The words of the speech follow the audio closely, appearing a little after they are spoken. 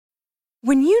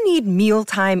When you need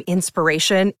mealtime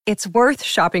inspiration, it's worth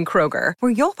shopping Kroger,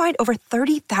 where you'll find over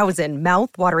 30,000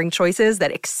 mouth-watering choices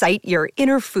that excite your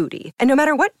inner foodie. And no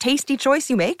matter what tasty choice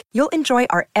you make, you'll enjoy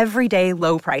our everyday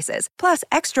low prices, plus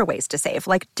extra ways to save,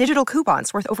 like digital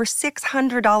coupons worth over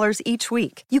 $600 each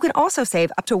week. You can also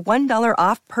save up to $1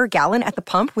 off per gallon at the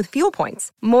pump with fuel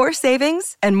points. More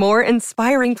savings and more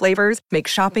inspiring flavors make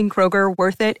shopping Kroger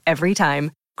worth it every time.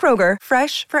 Kroger,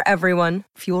 fresh for everyone.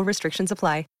 Fuel restrictions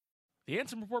apply. The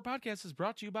Ansem Report podcast is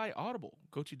brought to you by Audible.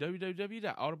 Go to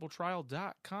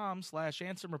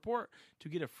www.audibletrial.com/AnsemReport to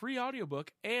get a free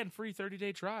audiobook and free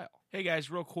 30-day trial. Hey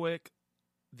guys, real quick,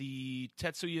 the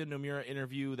Tetsuya Nomura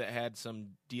interview that had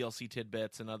some DLC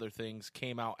tidbits and other things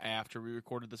came out after we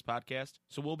recorded this podcast,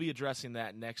 so we'll be addressing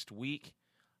that next week.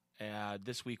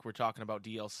 This week we're talking about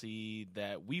DLC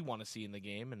that we want to see in the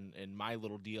game and my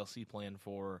little DLC plan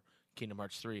for Kingdom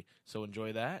Hearts 3. So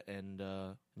enjoy that and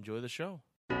enjoy the show.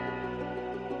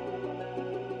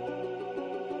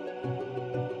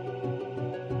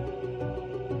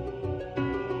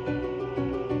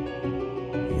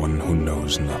 One who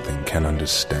knows nothing can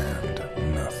understand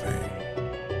nothing.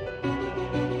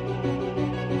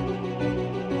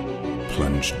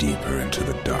 Plunge deeper into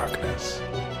the darkness,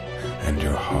 and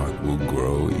your heart will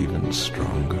grow even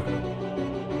stronger.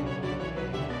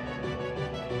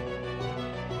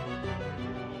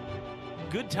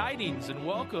 Good tidings and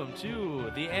welcome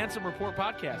to the Ansem Report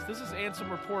podcast. This is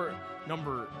Ansem Report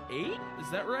number 8.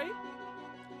 Is that right?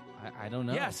 I don't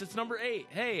know. Yes, it's number 8.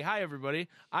 Hey, hi everybody.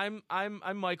 I'm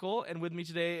Michael, and with me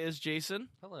today is Jason.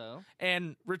 Hello.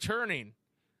 And returning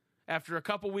after a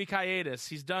couple week hiatus,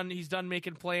 he's done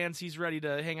making plans. He's ready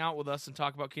to hang out with us and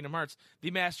talk about Kingdom Hearts.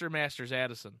 The Master of Masters,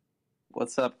 Addison.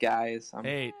 What's up, guys?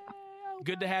 Hey,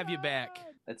 good to have you back.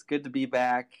 It's good to be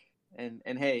back. And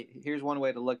hey, here's one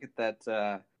way to look at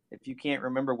that. If you can't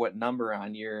remember what number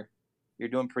on you're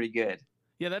doing pretty good.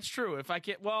 Yeah, that's true. If I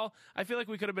can't, well, I feel like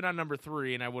we could have been on number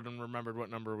 3, and I wouldn't have remembered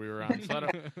what number we were on. So I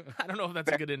don't know if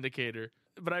that's a good indicator,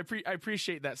 but I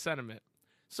appreciate that sentiment.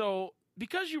 So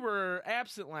because you were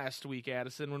absent last week,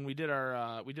 Addison, when we did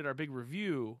our big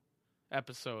review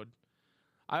episode,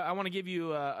 I want to give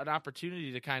you an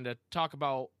opportunity to kind of talk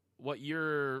about what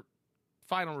your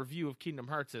final review of Kingdom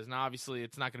Hearts is. Now, obviously,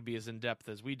 it's not going to be as in depth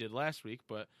as we did last week,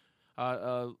 but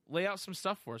lay out some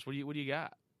stuff for us. What do you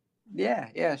got?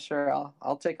 Yeah, sure.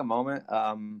 I'll take a moment.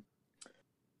 I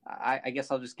guess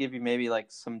I'll just give you maybe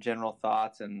like some general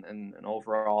thoughts and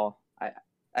overall.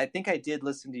 I think I did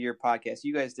listen to your podcast.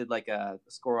 You guys did like a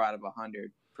score out of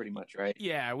 100, pretty much, right?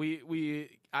 Yeah,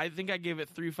 I think I gave it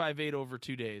 358 over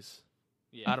 2 days.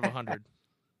 Yeah. Out of 100.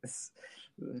 It's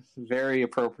very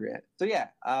appropriate. So yeah,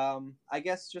 I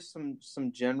guess just some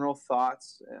general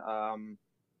thoughts.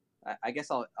 I guess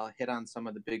I'll hit on some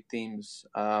of the big themes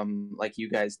like you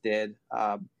guys did.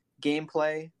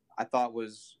 Gameplay, I thought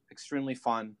was extremely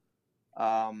fun.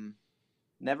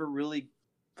 Never really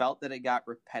felt that it got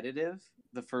repetitive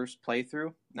the first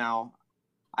playthrough. Now,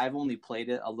 I've only played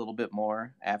it a little bit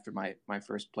more after my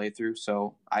first playthrough,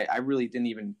 so I really didn't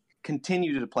even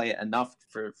continue to play it enough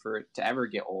for it to ever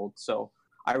get old. So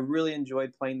I really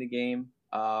enjoyed playing the game,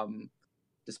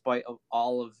 despite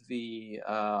all of the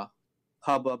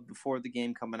hubbub before the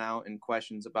game coming out and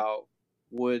questions about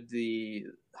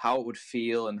how it would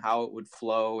feel and how it would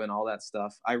flow and all that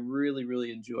stuff. I really,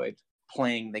 really enjoyed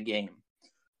playing the game.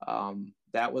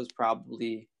 That was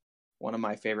probably one of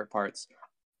my favorite parts,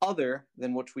 other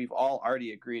than which we've all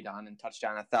already agreed on and touched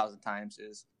on 1,000 times,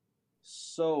 is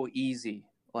so easy.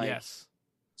 Yes.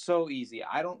 So easy.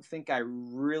 I don't think I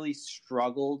really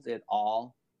struggled at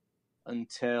all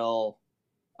until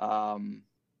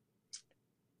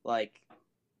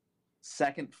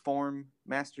second form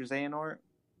Master Xehanort,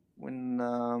 when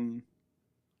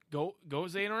Go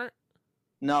Xehanort?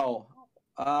 No,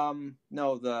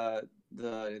 the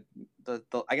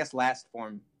I guess last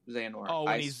form Xehanort. Oh,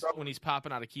 when he's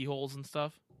popping out of keyholes and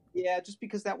stuff. Yeah, just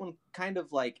because that one kind of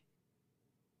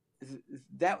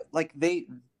that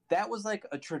was like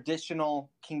a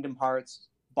traditional Kingdom Hearts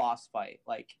boss fight.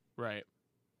 Right.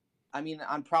 I mean,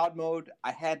 on Proud Mode,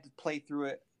 I had to play through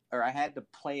it, or I had to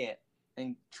play it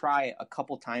and try it a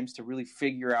couple times to really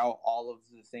figure out all of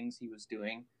the things he was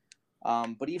doing.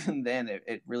 But even then,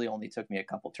 it really only took me a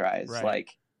couple tries. Right.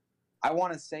 I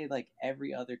want to say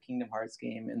every other Kingdom Hearts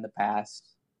game in the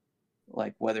past,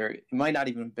 whether it might not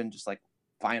even have been just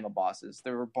final bosses,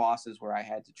 there were bosses where I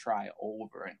had to try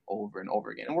over and over and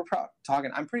over again. And we're talking,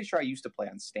 I'm pretty sure I used to play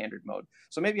on standard mode.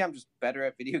 So maybe I'm just better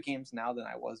at video games now than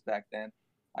I was back then.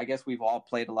 I guess we've all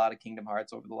played a lot of Kingdom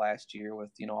Hearts over the last year with,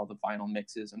 all the final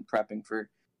mixes and prepping for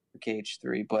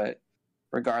KH3. But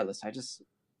regardless,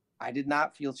 I did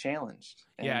not feel challenged.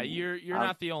 Yeah, And, you're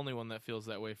not the only one that feels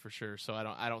that way for sure. So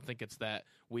I don't think it's that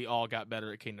we all got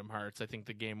better at Kingdom Hearts. I think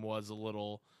the game was a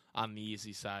little on the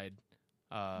easy side.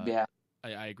 Yeah.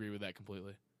 I agree with that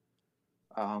completely.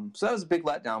 So that was a big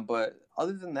letdown. But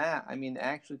other than that, I mean,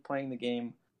 actually playing the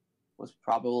game was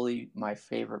probably my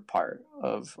favorite part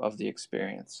of the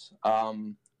experience.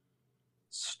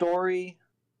 Story,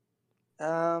 hit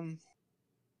and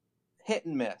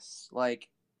miss. Like,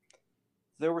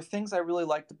 there were things I really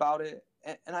liked about it,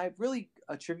 and I really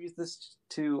attribute this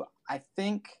to, I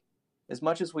think, as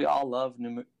much as we all love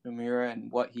Nomura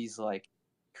and what he's like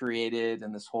created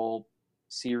in this whole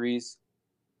series,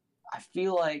 I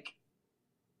feel like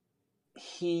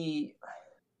he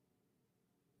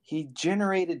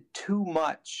generated too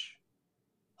much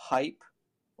hype,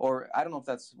 or I don't know if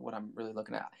that's what I'm really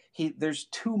looking at. There's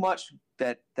too much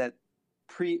that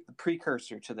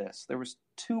precursor to this. There was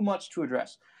too much to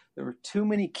address. There were too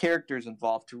many characters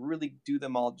involved to really do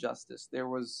them all justice. There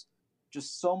was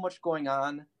just so much going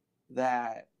on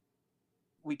that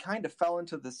we kind of fell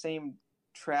into the same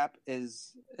trap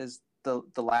as the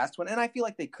last one. And I feel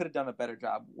like they could have done a better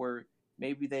job where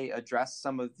maybe they addressed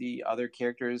some of the other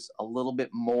characters a little bit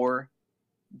more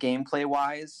gameplay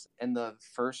wise in the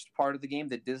first part of the game,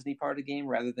 the Disney part of the game,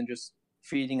 rather than just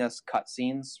feeding us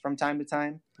cutscenes from time to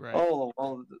time. Right. Oh,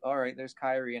 all right, there's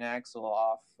Kyrie and Axel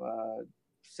off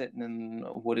sitting in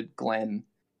a wooded glen.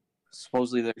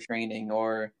 Supposedly they're training,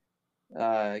 or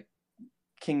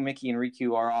King Mickey and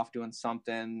Riku are off doing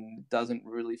something. Doesn't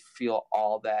really feel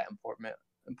all that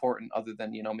important other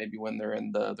than, maybe when they're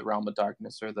in the realm of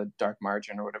darkness or the dark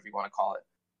margin or whatever you want to call it.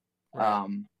 Right.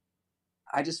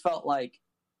 I just felt like,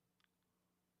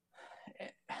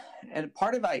 and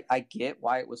part of I get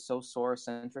why it was so Sora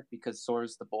centric, because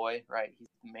Sora's the boy, right? He's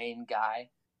the main guy.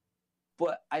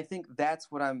 But I think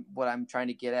that's what I'm trying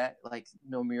to get at. Like,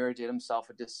 Nomura did himself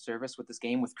a disservice with this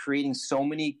game, with creating so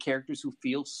many characters who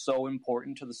feel so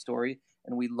important to the story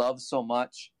and we love so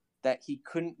much, that he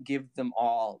couldn't give them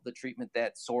all the treatment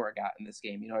that Sora got in this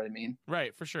game. You know what I mean?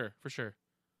 Right, for sure.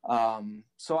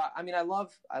 So I mean, I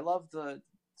love the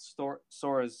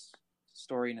Sora's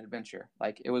story and adventure.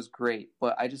 Like, it was great,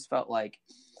 but I just felt like,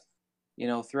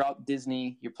 throughout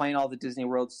Disney, you're playing all the Disney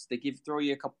worlds. They throw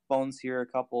you a couple bones here,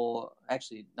 a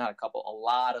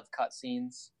lot of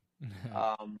cutscenes,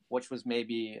 which was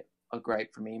maybe a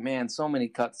gripe for me. Man, so many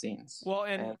cutscenes. Well,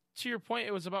 and to your point,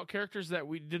 it was about characters that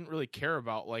we didn't really care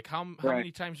about. Like, how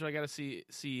many times do I got to see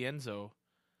Enzo?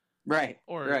 Right.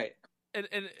 Or right. And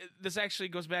this actually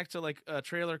goes back to like a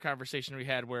trailer conversation we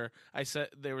had where I said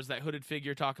there was that hooded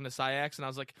figure talking to Sayax, and I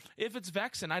was like, if it's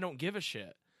Vexen, I don't give a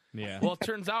shit. Yeah. Well, it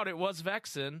turns out it was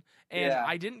Vexen, and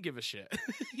I didn't give a shit.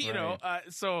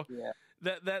 So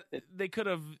that they could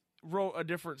have wrote a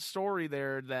different story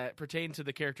there that pertained to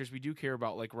the characters we do care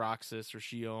about, like Roxas or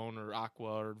Xion or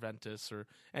Aqua or Ventus or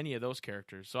any of those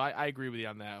characters. So I agree with you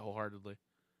on that wholeheartedly.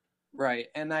 Right,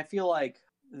 and I feel like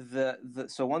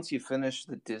so once you finish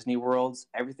the Disney worlds,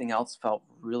 everything else felt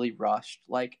really rushed.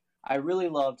 Like, I really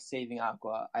loved saving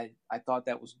Aqua. I thought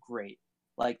that was great.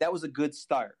 Like, that was a good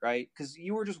start, right? Because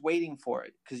you were just waiting for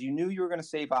it, because you knew you were going to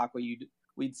save Aqua.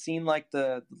 We'd seen like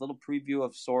the little preview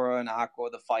of Sora and Aqua,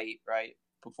 the fight, right,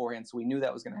 beforehand, so we knew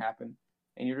that was going to happen.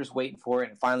 And you're just waiting for it,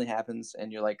 and it finally happens, and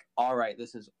you're like, all right,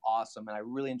 this is awesome. And I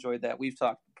really enjoyed that. We've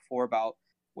talked before about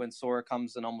when Sora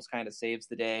comes and almost kind of saves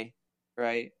the day,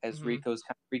 right, as Riku's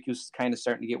kind of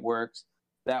starting to get worked.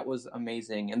 That was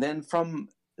amazing. And then from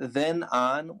then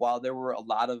on, while there were a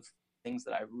lot of things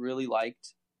that I really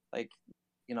liked, like,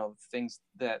 things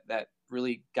that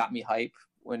really got me hype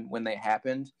when they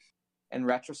happened, in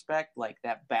retrospect, like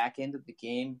that back end of the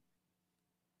game,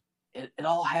 it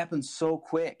all happened so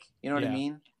quick. You know what I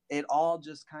mean? It all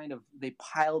just kind of, they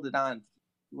piled it on.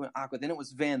 You went Aqua, then it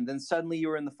was Vin, then suddenly you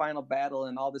were in the final battle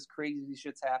and all this crazy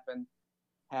shit's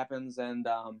happens. And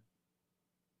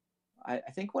I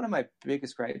think one of my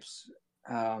biggest gripes,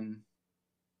 and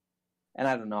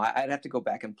I don't know, I'd have to go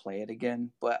back and play it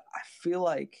again, but I feel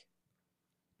like,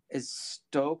 as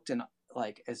stoked and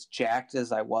like as jacked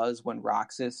as I was when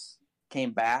Roxas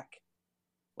came back,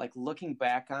 like, looking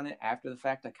back on it after the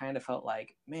fact, I kind of felt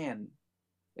like, man,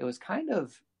 it was kind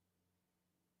of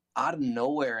out of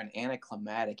nowhere and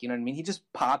anticlimactic. You know what I mean? He just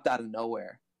popped out of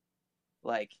nowhere.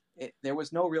 Like, there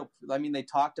was no real. I mean, they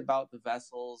talked about the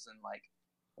vessels and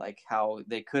like how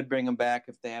they could bring him back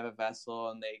if they have a vessel,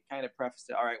 and they kind of prefaced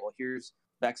it. All right, well, here's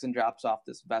Vexen drops off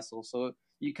this vessel, so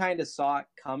you kind of saw it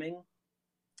coming.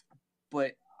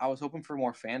 But I was hoping for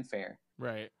more fanfare.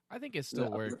 Right. I think it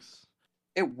still works.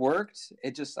 It worked.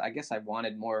 It just, I guess I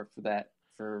wanted more for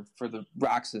for the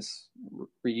Roxas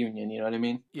reunion. You know what I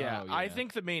mean? Yeah, Oh, yeah. I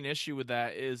think the main issue with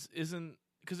that isn't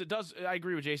because it does. I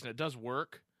agree with Jason. It does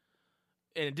work,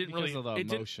 and it didn't Because really. of the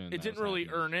It emotion didn't. It that didn't was really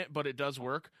happening. earn it, but it does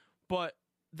work. But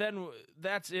then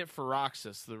that's it for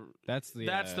Roxas. That's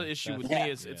the issue with Yeah.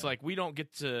 me is it's like we don't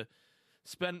get to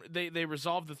spend. They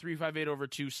resolved the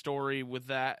 358/2 story with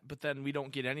that, but then we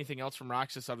don't get anything else from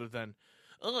Roxas other than.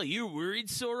 Oh, you're worried,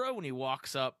 Sora? When he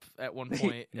walks up at one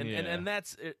point, and Yeah. and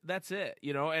that's it,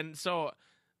 you know. And so,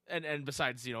 and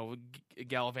besides, you know,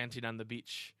 gallivanting on the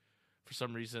beach for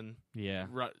some reason, Yeah.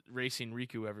 racing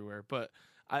Riku everywhere. But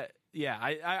I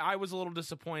was a little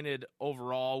disappointed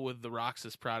overall with the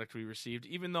Roxas product we received,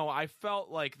 even though I felt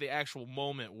like the actual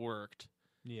moment worked.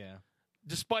 Yeah.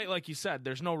 Despite, like you said,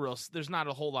 there's not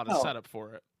a whole lot of No. setup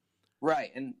for it.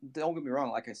 Right, and don't get me wrong.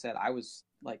 Like I said, I was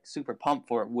like super pumped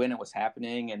for it when it was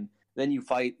happening, and then you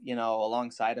fight, you know,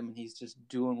 alongside him, and he's just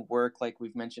doing work like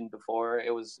we've mentioned before.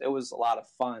 It was a lot of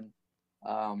fun,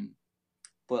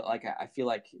 but like I feel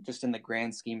like just in the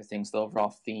grand scheme of things, the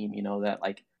overall theme, you know, that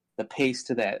like the pace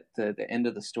to the end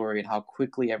of the story and how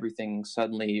quickly everything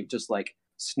suddenly just like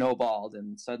snowballed,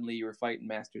 and suddenly you were fighting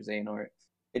Master Xehanort.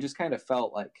 It just kind of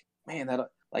felt like, man,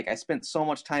 that like I spent so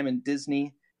much time in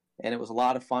Disney. And it was a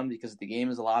lot of fun because the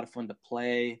game is a lot of fun to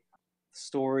play.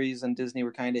 Stories on Disney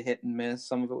were kind of hit and miss.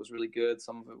 Some of it was really good.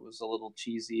 Some of it was a little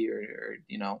cheesy or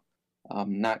you know,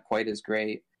 not quite as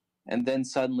great. And then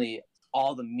suddenly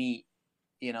all the meat,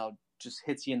 you know, just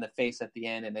hits you in the face at the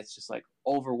end. And it's just like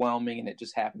overwhelming. And it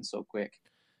just happens so quick.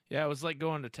 Yeah, it was like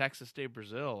going to Texas Day,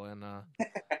 Brazil, and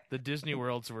the Disney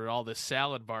Worlds were all this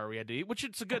salad bar we had to eat, which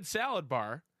it's a good salad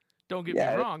bar. Don't get me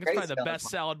wrong. It's great probably the salad best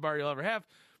salad bar you'll ever have.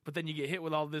 But then you get hit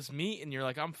with all this meat, and you're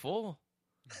like, I'm full.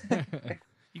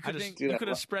 You could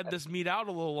have spread this meat out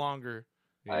a little longer.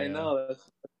 Yeah. I know.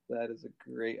 That is a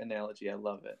great analogy. I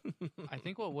love it. I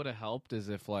think what would have helped is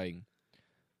if, like,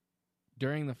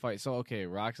 during the fight, so, okay,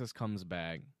 Roxas comes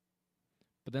back,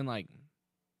 but then, like,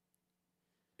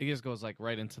 it just goes, like,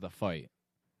 right into the fight.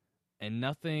 And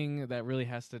nothing that really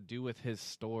has to do with his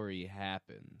story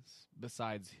happens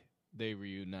besides they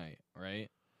reunite, right?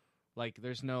 Like,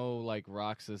 there's no, like,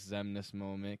 Roxas Xemnas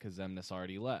moment because Xemnas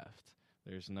already left.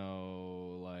 There's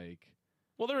no, like...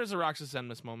 Well, there is a Roxas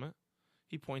Xemnas moment.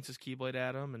 He points his Keyblade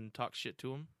at him and talks shit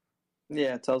to him.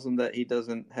 Yeah, it tells him that he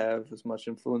doesn't have as much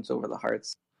influence over the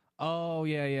hearts. Oh,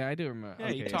 yeah, I do remember. Yeah,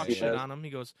 okay, he talks yeah. shit on him. He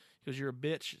goes, you're a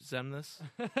bitch, Xemnas.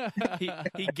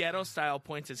 he ghetto style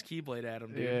points his Keyblade at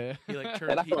him, dude. Yeah. He like And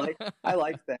turned. I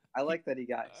like that. I like that he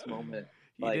got his moment.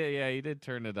 He did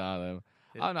turn it on him.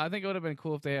 Yeah. I don't know. I think it would have been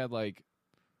cool if they had, like...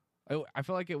 I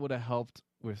feel like it would have helped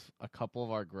with a couple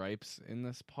of our gripes in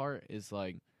this part is,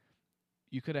 like,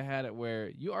 you could have had it where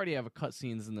you already have a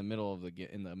cutscenes in the middle of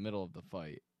the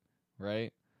fight,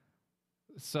 right?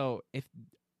 So if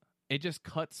it just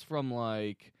cuts from,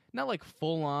 like, not like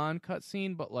full on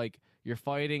cutscene, but like you're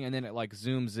fighting and then it like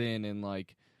zooms in and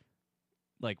like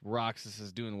Roxas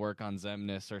is doing work on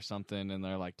Xemnas or something and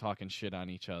they're like talking shit on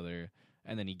each other.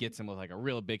 And then he gets him with like a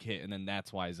real big hit, and then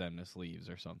that's why Xemnas leaves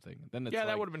or something. Then it's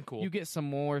that would have been cool. You get some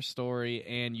more story,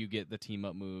 and you get the team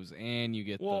up moves, and you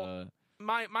get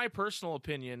my personal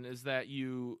opinion is that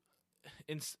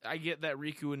I get that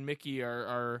Riku and Mickey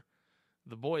are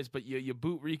the boys, but you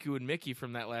boot Riku and Mickey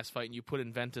from that last fight, and you put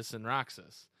in Ventus and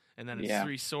Roxas, and then it's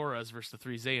 3 Soras versus the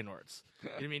 3 Xehanorts. You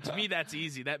know what I mean, to me that's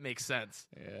easy. That makes sense.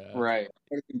 Yeah. Right.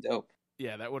 That would have been dope.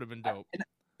 Yeah, that would have been dope.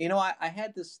 You know, I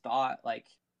had this thought, like,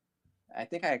 I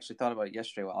think I actually thought about it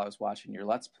yesterday while I was watching your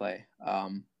Let's Play.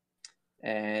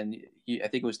 And I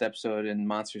think it was the episode in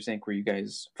Monsters Inc. where you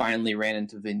guys finally ran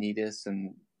into Vanitas,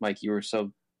 and like you were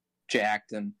so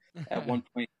jacked. And at one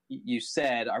point you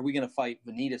said, "Are we going to fight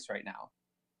Vanitas right now?"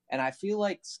 And I feel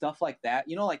like stuff like that,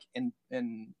 you know, like in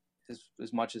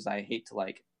as much as I hate to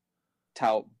like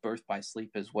tout Birth by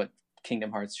Sleep as what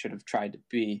Kingdom Hearts should have tried to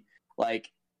be, like,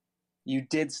 you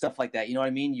did stuff like that, you know what I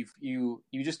mean? You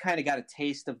just kind of got a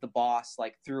taste of the boss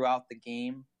like throughout the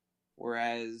game,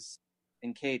 whereas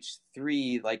in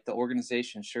KH3, like the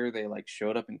organization, sure, they like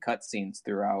showed up in cutscenes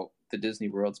throughout the Disney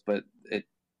worlds, but they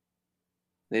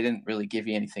didn't really give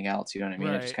you anything else, you know what I mean?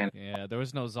 Right. It just kind of... Yeah, there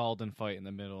was no Zaldin fight in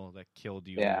the middle that killed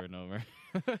you Yeah. over and over.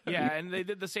 Yeah, and they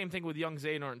did the same thing with young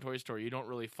Xehanort in Toy Story. You don't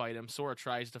really fight him. Sora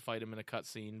tries to fight him in a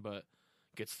cutscene, but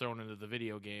gets thrown into the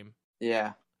video game.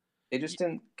 Yeah. They just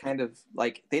didn't kind of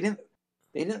like they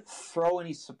didn't throw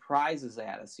any surprises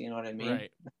at us, you know what I mean?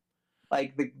 Right.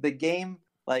 Like the game,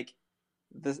 like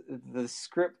the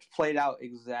script played out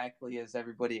exactly as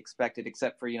everybody expected,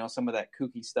 except for, you know, some of that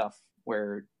kooky stuff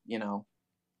where, you know,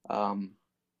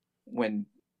 when,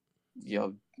 you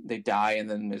know, they die and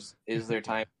then is there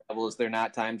time for level? Is there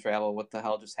not time travel? What the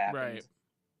hell just happened? Right.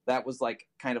 That was like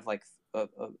kind of like a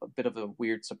bit of a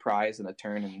weird surprise and a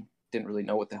turn, and didn't really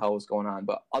know what the hell was going on.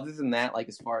 But other than that, like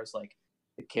as far as like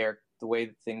the way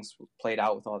that things played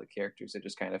out with all the characters, it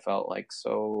just kind of felt like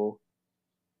so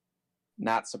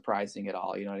not surprising at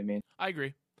all. You know what I mean? I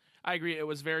agree. It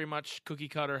was very much cookie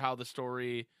cutter how the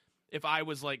story. If I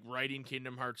was like writing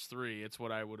Kingdom Hearts 3, it's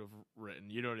what I would have written.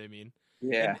 You know what I mean?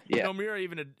 Yeah, and Nomura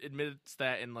even admits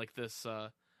that in like this.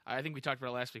 I think we talked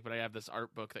about it last week, but I have this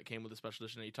art book that came with the special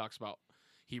edition that he talks about.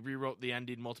 He rewrote the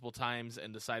ending multiple times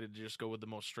and decided to just go with the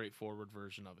most straightforward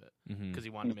version of it because he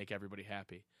wanted to make everybody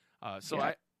happy. I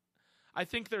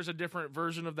think there's a different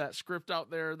version of that script out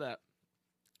there that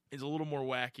is a little more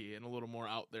wacky and a little more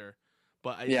out there.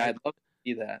 But I'd love to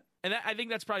see that. And I think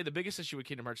that's probably the biggest issue with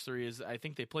Kingdom Hearts 3 is I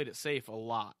think they played it safe a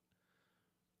lot.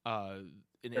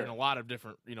 In a lot of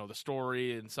different, the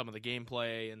story and some of the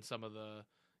gameplay and some of the,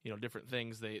 different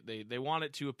things. They want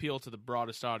it to appeal to the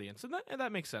broadest audience, and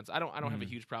that makes sense. I don't have a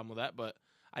huge problem with that, but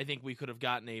I think we could have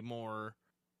gotten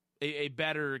a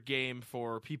better game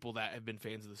for people that have been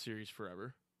fans of the series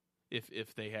forever,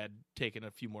 if they had taken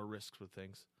a few more risks with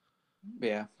things.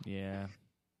 Yeah,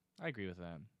 I agree with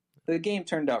that. The game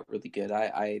turned out really good.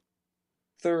 I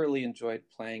thoroughly enjoyed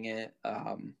playing it.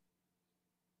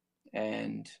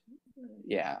 And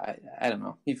yeah, I don't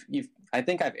know. I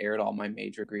think I've aired all my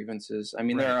major grievances. I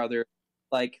mean, There are other,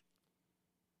 like,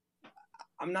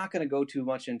 I'm not going to go too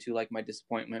much into like my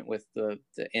disappointment with the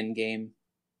end game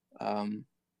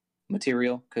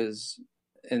material, because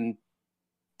in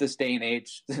this day and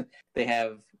age, they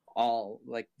have all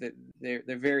like they're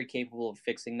very capable of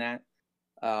fixing that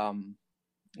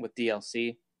with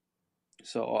DLC.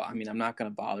 So I mean, I'm not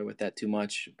going to bother with that too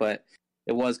much, but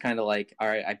it was kind of like, all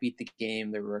right, I beat the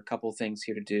game. There were a couple things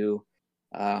here to do.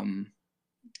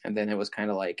 And then it was kind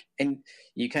of like, and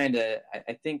you kind of,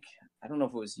 I think, I don't know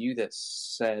if it was you that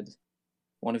said,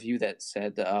 one of you that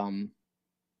said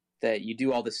that you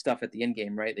do all this stuff at the end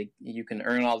game, right? You can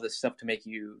earn all this stuff to make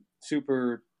you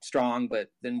super strong,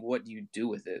 but then what do you do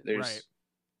with it?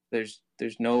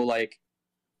 There's no like,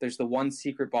 there's the one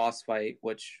secret boss fight,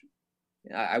 which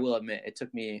I will admit, it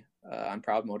took me on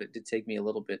proud mode. It did take me a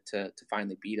little bit to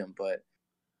finally beat him, but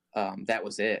that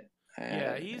was it.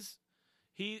 Yeah,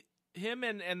 him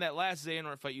and that last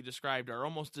Xehanort fight you described are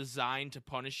almost designed to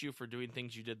punish you for doing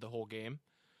things you did the whole game,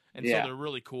 and so they're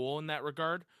really cool in that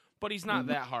regard. But he's not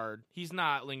that hard. He's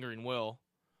not Lingering Will.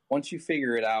 Once you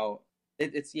figure it out,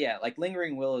 it's like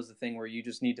Lingering Will is the thing where you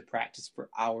just need to practice for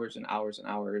hours and hours and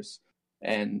hours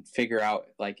and figure out,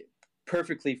 like,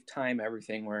 perfectly time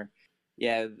everything. Where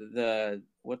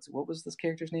what was this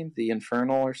character's name? The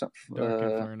Infernal or something? Dark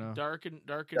Inferno. Dark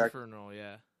Inferno,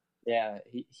 yeah. Yeah,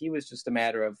 he was just a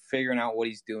matter of figuring out what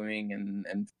he's doing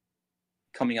and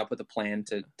coming up with a plan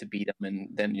to beat him, and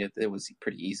then it was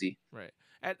pretty easy. Right.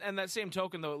 And that same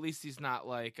token, though, at least he's not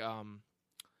like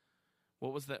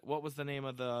what was the name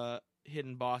of the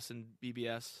hidden boss in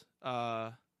BBS?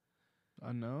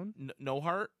 Unknown? No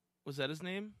Heart? Was that his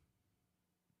name?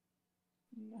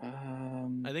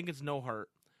 I think it's No Heart.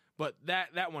 But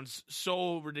that one's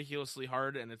so ridiculously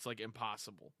hard, and it's like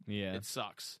impossible. Yeah. It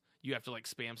sucks. You have to like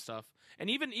spam stuff.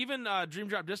 And even Dream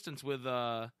Drop Distance with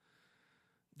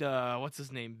what's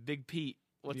his name? Big Pete.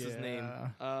 What's his name?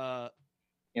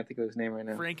 Can't think of his name right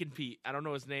now. Franken Pete. I don't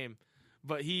know his name.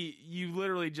 But you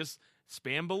literally just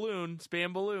spam balloon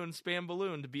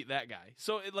to beat that guy.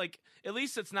 So it, like, at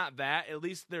least it's not that. At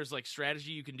least there's like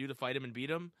strategy you can do to fight him and beat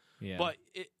him. Yeah. But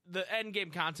the end game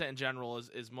content in general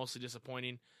is mostly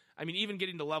disappointing. I mean, even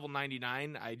getting to level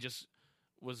 99, I just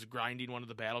was grinding one of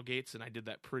the battle gates, and I did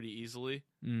that pretty easily.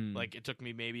 Like, it took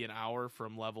me maybe an hour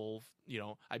from level,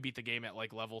 I beat the game at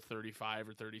like level 35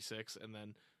 or 36, and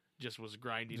then just was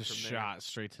grinding just from there. Shot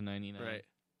straight to 99. Right.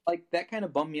 Like, that kind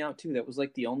of bummed me out too. That was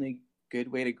like the only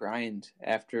good way to grind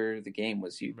after the game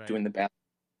was doing the battle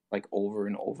like over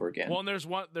and over again. Well, and there's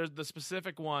the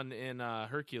specific one in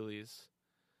Hercules,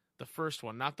 the first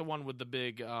one, not the one with the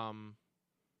big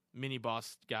mini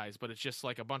boss guys, but it's just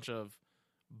like a bunch of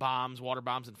bombs, water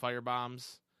bombs and fire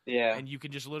bombs. Yeah. And you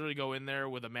can just literally go in there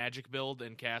with a magic build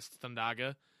and cast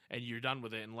Thundaga, and you're done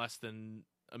with it in less than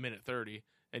a minute 30.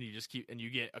 And you just you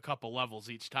get a couple levels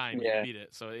each time you beat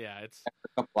it. So yeah, it's after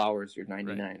a couple hours you're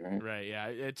 99, right? Right.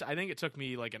 Yeah. I think it took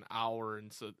me like an hour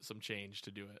and some change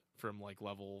to do it from like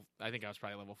level. I think I was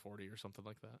probably level 40 or something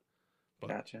like that. But,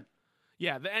 gotcha.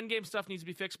 Yeah, the end game stuff needs to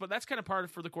be fixed, but that's kind of par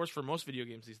for the course for most video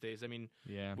games these days. I mean,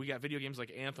 we got video games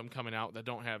like Anthem coming out that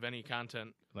don't have any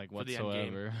content like for the end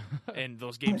game, whatsoever. and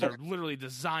those games are literally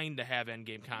designed to have end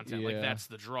game content. Yeah. Like, that's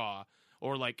the draw.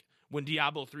 Or like when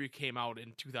Diablo 3 came out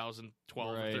in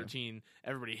 2012 Right. or 13,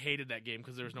 everybody hated that game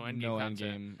because there was no endgame No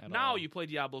content. endgame at Now all. you play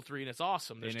Diablo 3 and it's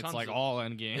awesome. There's and it's tons like of, all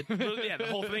endgame. yeah, the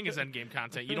whole thing is endgame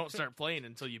content. You don't start playing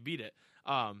until you beat it.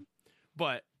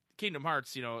 But Kingdom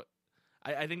Hearts,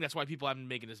 I think that's why people haven't been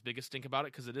making as big a stink about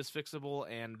it, because it is fixable,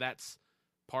 and that's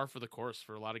par for the course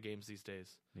for a lot of games these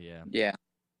days. Yeah. Yeah.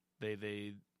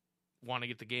 They want to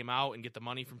get the game out and get the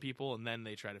money from people, and then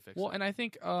they try to fix Well, it. and I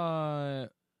think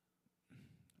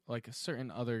like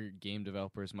certain other game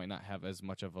developers might not have as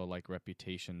much of a like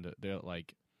reputation. They're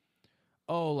like,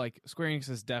 oh, like Square Enix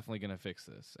is definitely gonna fix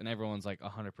this, and everyone's like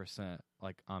 100%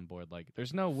 like on board. Like,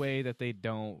 there's no way that they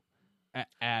don't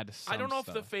add. Some I don't know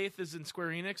stuff. if the faith is in Square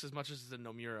Enix as much as it's in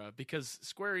Nomura, because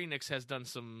Square Enix has done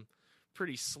some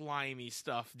pretty slimy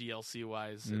stuff DLC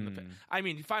wise. I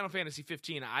mean, Final Fantasy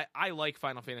 15. I like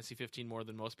Final Fantasy 15 more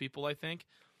than most people. I think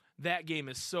that game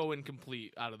is so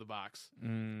incomplete out of the box.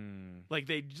 Like,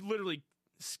 they literally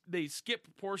they skip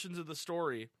portions of the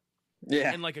story.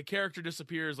 Yeah. And like a character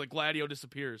disappears, like Gladio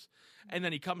disappears, and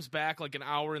then he comes back like an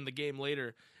hour in the game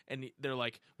later, and they're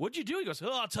like, "What'd you do?" He goes,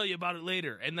 "Oh, I'll tell you about it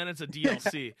later." And then it's a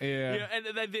DLC. Yeah. And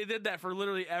they did that for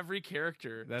literally every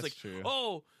character. That's it's like, true.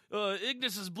 Oh,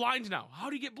 Ignis is blind now. How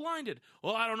do you get blinded?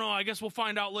 Well, I don't know. I guess we'll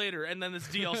find out later. And then it's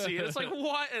DLC. And it's like,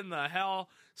 what in the hell?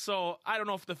 So I don't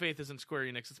know if the faith is in Square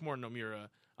Enix. It's more Nomura.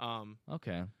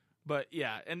 Okay. But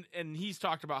yeah, and he's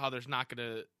talked about how there's not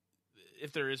gonna.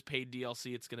 If there is paid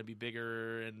DLC, it's going to be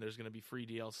bigger, and there's going to be free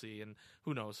DLC, and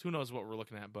who knows what we're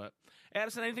looking at. But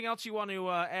Addison, anything else you want to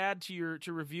add to your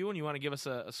review, and you want to give us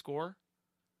a score?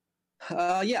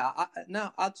 Yeah.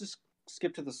 I'll just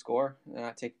skip to the score and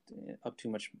not take up too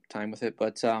much time with it.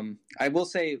 But I will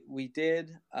say we did.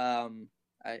 I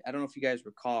don't know if you guys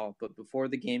recall, but before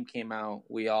the game came out,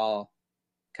 we all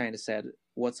kind of said,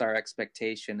 "What's our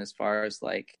expectation as far as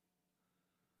like?"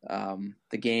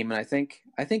 The game, and I think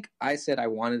I said I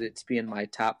wanted it to be in my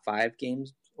top 5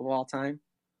 games of all time.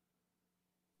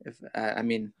 If I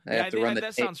mean,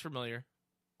 that sounds familiar.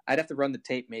 I'd have to run the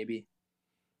tape maybe,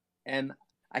 and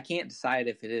I can't decide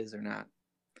if it is or not.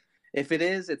 If it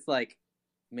is, it's like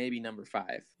maybe number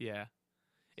 5. Yeah,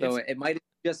 so it might have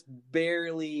just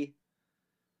barely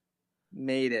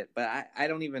made it, but I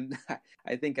don't even.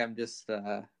 I think I'm just.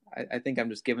 I think I'm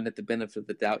just giving it the benefit of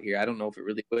the doubt here. I don't know if it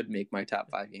really would make my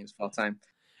top 5 games of all time.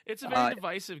 It's a very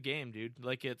divisive game, dude.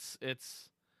 Like, it's a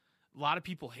lot of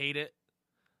people hate it.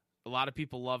 A lot of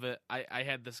people love it. I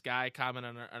had this guy comment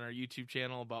on our YouTube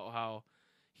channel about how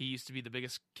he used to be the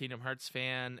biggest Kingdom Hearts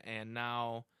fan, and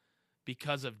now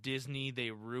because of Disney,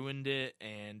 they ruined it,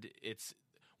 and it's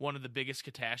one of the biggest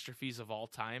catastrophes of all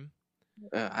time.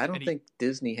 I don't think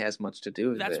Disney has much to do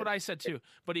with it. That's what I said too.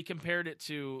 But he compared it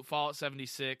to Fallout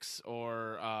 76,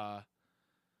 or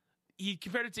he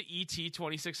compared it to E.T.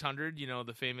 2600,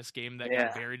 the famous game that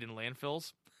got buried in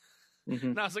landfills. Mm-hmm.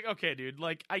 And I was like, okay, dude,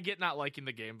 like, I get not liking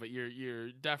the game, but you're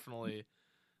definitely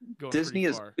going Disney pretty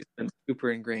has far. been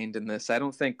super ingrained in this. I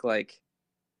don't think like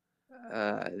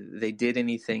they did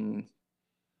anything.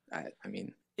 I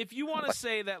mean, if you want to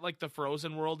say that like the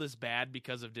Frozen world is bad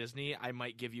because of Disney, I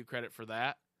might give you credit for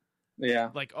that. Yeah.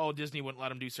 Like, oh, Disney wouldn't let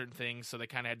them do certain things, so they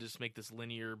kind of had to just make this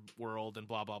linear world and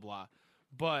blah, blah, blah.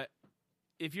 But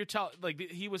if you're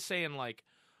he was saying like,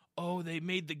 oh, they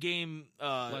made the game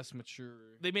less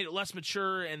mature. They made it less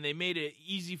mature, and they made it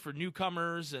easy for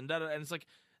newcomers, and and it's like,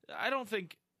 I don't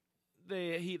think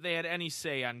they had any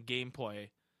say on gameplay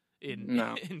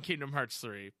in Kingdom Hearts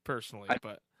 3 personally,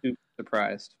 but super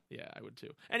surprised. Yeah, I would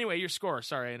too. Anyway, your score.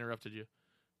 Sorry, I interrupted you.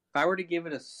 If I were to give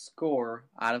it a score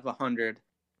out of 100,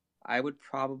 I would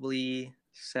probably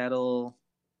settle.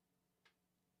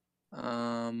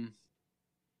 The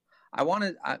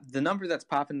number that's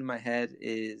popping in my head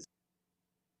is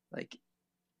like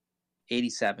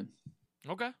 87.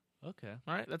 Okay. All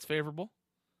right, that's favorable.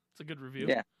 It's a good review.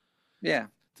 Yeah.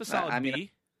 It's a solid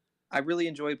B. I really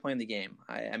enjoyed playing the game.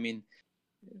 I mean,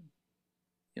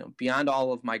 beyond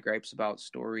all of my gripes about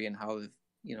story and how,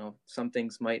 some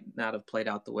things might not have played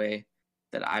out the way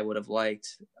that I would have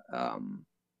liked.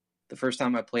 The first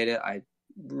time I played it, I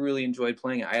really enjoyed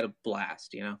playing it. I had a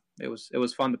blast, It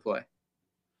was fun to play.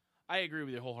 I agree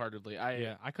with you wholeheartedly.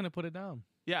 I couldn't put it down.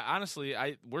 Yeah, honestly,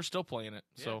 we're still playing it.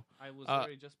 Yeah, so I was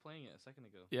already just playing it a second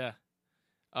ago. Yeah.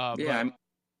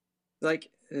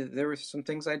 There were some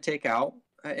things I'd take out,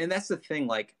 and that's the thing.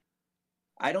 Like,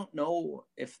 I don't know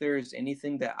if there's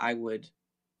anything that I would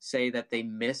say that they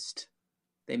missed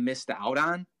out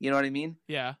on. You know what I mean?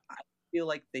 Yeah. I feel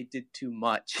like they did too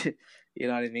much. You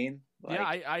know what I mean? Like,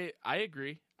 yeah, I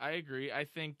agree. I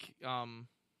think a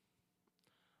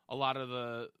lot of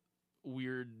the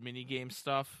weird mini game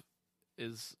stuff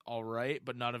is all right,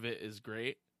 but none of it is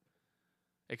great,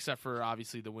 except for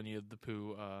obviously the Winnie the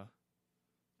Pooh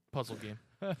puzzle game.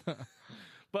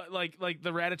 But like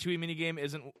the Ratatouille minigame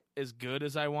isn't as good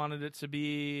as I wanted it to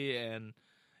be, and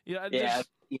yeah,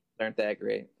 aren't that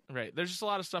great. Right, there's just a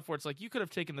lot of stuff where it's like you could have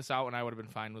taken this out and I would have been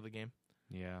fine with the game.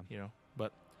 Yeah,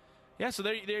 but yeah. So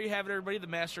there you have it, everybody. The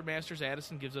Master Masters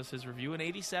Addison gives us his review, an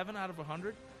 87 out of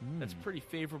 100. That's pretty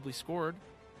favorably scored.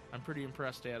 I'm pretty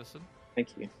impressed, Addison. Thank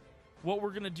you. What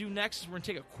we're gonna do next is we're gonna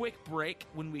take a quick break.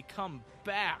 When we come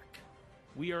back,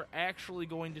 we are actually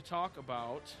going to talk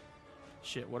about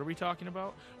what are we talking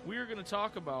about? We're going to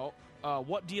talk about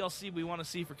what DLC we want to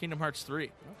see for Kingdom Hearts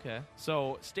 3. Okay.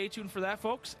 So stay tuned for that,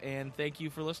 folks, and thank you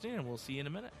for listening, and we'll see you in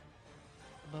a minute.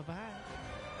 Bye-bye.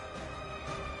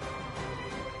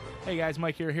 Hey, guys,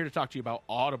 Mike here to talk to you about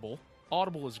Audible.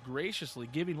 Audible is graciously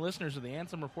giving listeners of the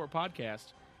Anthem Report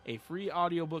podcast a free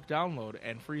audiobook download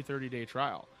and free 30-day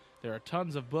trial. There are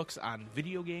tons of books on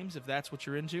video games, if that's what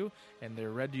you're into, and they're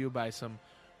read to you by some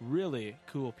really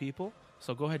cool people.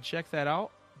 So go ahead and check that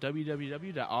out,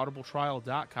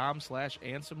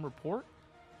 www.audibletrial.com/AnsemReport.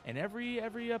 And every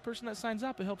person that signs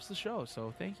up, it helps the show.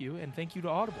 So thank you, and thank you to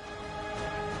Audible.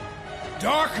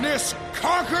 Darkness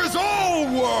conquers all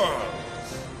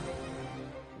worlds!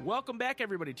 Welcome back,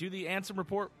 everybody, to the Ansem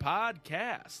Report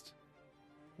podcast.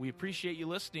 We appreciate you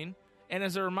listening. And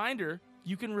as a reminder,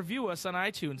 you can review us on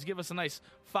iTunes. Give us a nice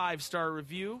 5-star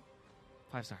review.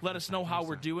 5-star. Let us know how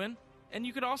we're doing. And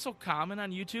you could also comment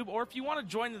on YouTube, or if you want to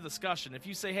join the discussion, if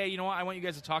you say, hey, you know what, I want you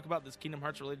guys to talk about this Kingdom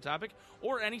Hearts-related topic,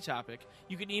 or any topic,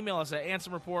 you can email us at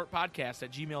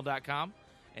answerreportpodcast@gmail.com,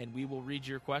 and we will read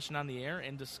your question on the air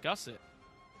and discuss it.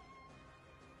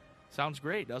 Sounds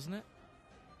great, doesn't it?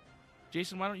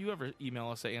 Jason, why don't you ever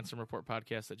email us at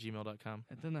answerreportpodcast@gmail.com?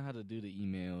 I don't know how to do the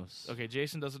emails. Okay,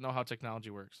 Jason doesn't know how technology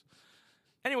works.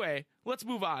 Anyway, let's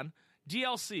move on.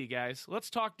 DLC, guys. Let's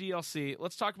talk DLC.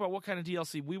 Let's talk about what kind of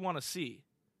DLC we want to see.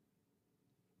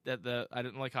 I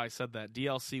didn't like how I said that.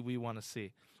 DLC we want to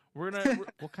see.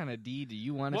 What kind of D do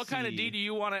you want to see? What kind of D do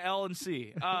you want to L and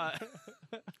C? All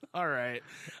right.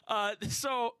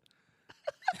 So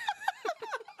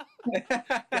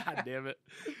God damn it.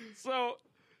 So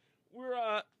we're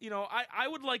I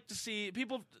would like to see,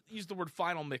 people use the word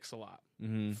final mix a lot.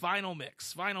 Mm-hmm. Final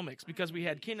mix, because we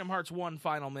had Kingdom Hearts 1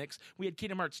 final mix, we had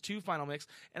Kingdom Hearts 2 final mix,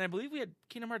 and I believe we had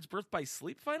Kingdom Hearts Birth by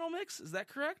Sleep final mix. Is that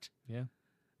correct? Yeah.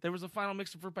 There was a final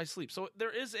mix of Birth by Sleep. So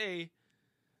there is a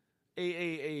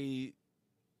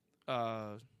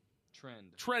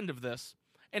trend of this.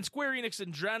 And Square Enix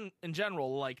in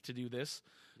general like to do this.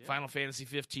 Yeah. Final Fantasy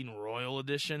 15 Royal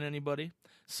Edition, anybody?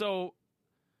 So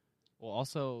well,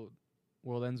 also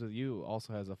World Ends With You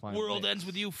also has a final World mix. Ends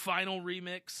With You final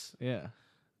remix. Yeah.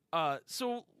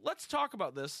 So let's talk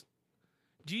about this.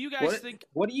 Do you guys think...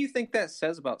 What do you think that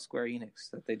says about Square Enix?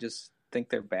 That they just think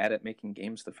they're bad at making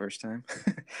games the first time?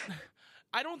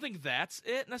 I don't think that's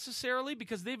it necessarily,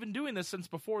 because they've been doing this since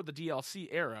before the DLC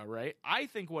era, right? I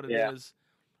think what it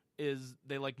is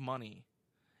they like money.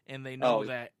 And they know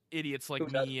that idiots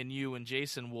like me and you and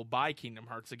Jason will buy Kingdom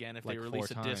Hearts again if they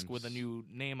release a disc with a new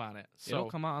name on it. So it'll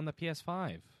come out on the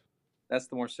PS5. That's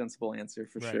the more sensible answer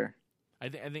for sure.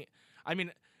 I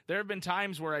mean, there have been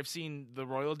times where I've seen the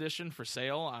Royal Edition for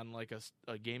sale on like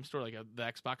a game store, like the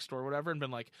Xbox store or whatever, and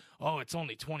been like, oh, it's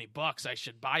only $20. I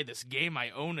should buy this game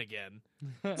I own again.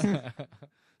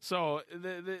 So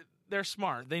they're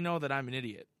smart. They know that I'm an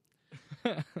idiot.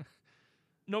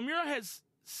 Nomura has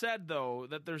said, though,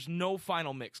 that there's no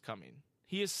final mix coming.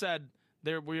 He has said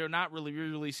we are not really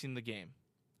re-releasing the game.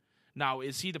 Now,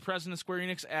 is he the president of Square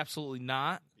Enix? Absolutely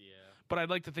not. Yeah. But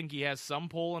I'd like to think he has some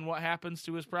pull in what happens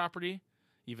to his property,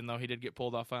 even though he did get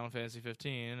pulled off Final Fantasy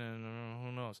 15, and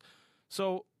who knows.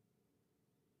 So,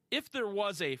 if there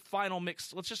was a final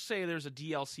mix, let's just say there's a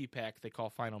DLC pack they call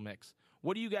Final Mix.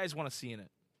 What do you guys want to see in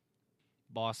it?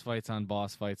 Boss fights on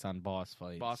boss fights on boss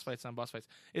fights. Boss fights on boss fights.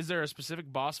 Is there a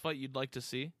specific boss fight you'd like to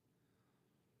see?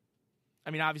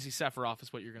 I mean, obviously Sephiroth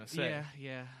is what you're going to say.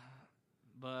 Yeah.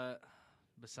 But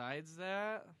besides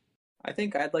that, I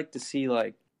think I'd like to see,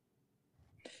 like,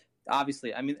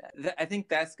 obviously, I mean, I think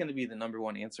that's going to be the number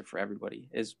one answer for everybody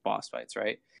is boss fights,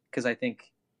 right? Because I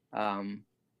think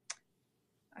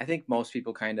most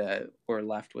people kind of were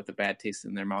left with a bad taste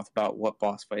in their mouth about what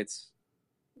boss fights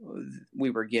we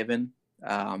were given.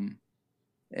 And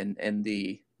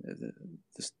the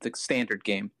standard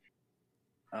game.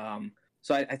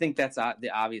 So I think that's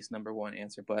the obvious number one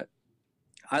answer, but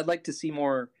I'd like to see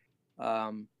more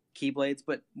Keyblades.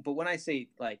 But when I say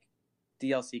like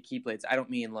DLC Keyblades, I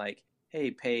don't mean like, hey,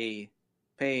 pay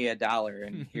 $1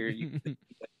 and here you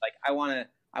like I want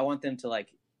them to like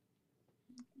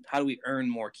how do we earn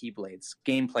more Keyblades?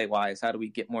 Gameplay wise, how do we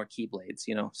get more Keyblades?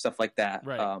 Stuff like that.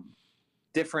 Right.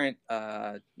 Different,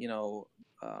 well,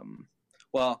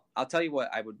 I'll tell you what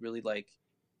I would really like,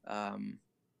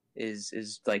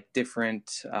 is like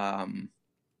different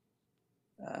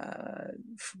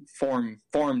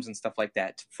forms and stuff like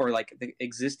that for like the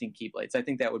existing Keyblades. I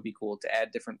think that would be cool to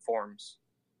add different forms.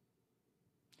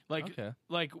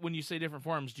 Like when you say different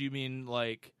forms, do you mean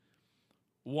like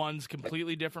one's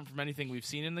completely different from anything we've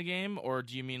seen in the game, or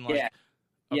do you mean like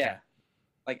yeah,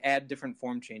 like add different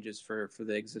form changes for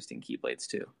the existing Keyblades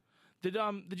too? Did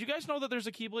you guys know that there's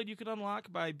a Keyblade you could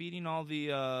unlock by beating all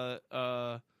the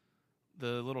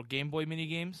little Game Boy mini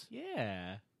games?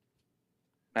 Yeah.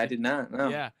 I did not know.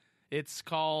 Yeah, it's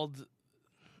called.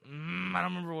 I don't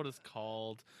remember what it's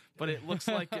called, but it looks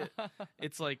like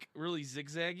it's like really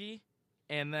zigzaggy,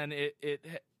 and then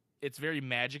it's very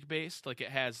magic based. Like it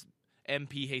has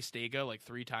MP Hastega like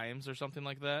 3 times or something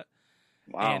like that.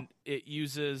 Wow. And it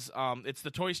uses it's the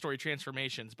Toy Story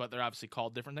transformations, but they're obviously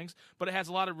called different things. But it has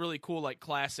a lot of really cool like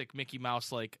classic Mickey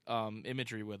Mouse like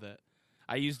imagery with it.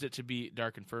 I used it to beat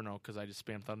Dark Inferno because I just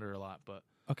spam Thunder a lot. But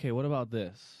Okay, what about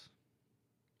this?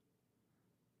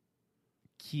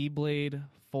 Keyblade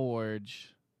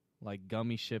Forge, like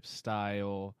gummy ship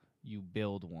style. You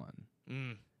build one.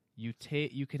 You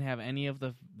can have any of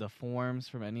the forms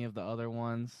from any of the other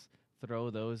ones.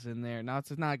 Throw those in there. Now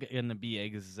it's not going to be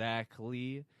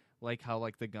exactly like how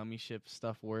like the gummy ship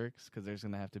stuff works, because there's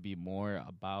going to have to be more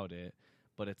about it.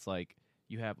 But it's like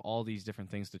you have all these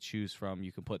different things to choose from.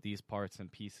 You can put these parts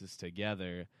and pieces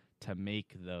together to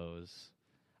make those.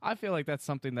 I feel like that's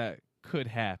something that could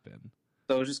happen.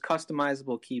 So it's just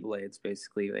customizable Keyblades,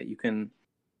 basically, that you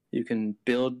can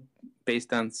build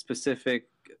based on specific,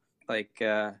 like.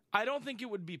 I don't think it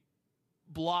would be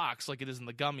blocks like it is in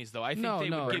the gummies, though. I think they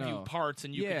would give you parts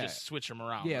and you could just switch them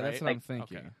around. Yeah, right? that's what I'm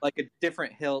thinking. Okay. Like a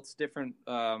different hilts, different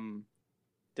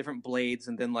blades,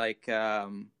 and then like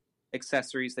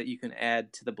accessories that you can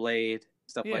add to the blade,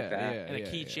 stuff like that. And a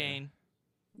keychain.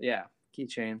 Yeah,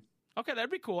 keychain. Okay,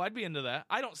 that'd be cool. I'd be into that.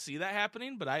 I don't see that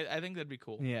happening, but I think that'd be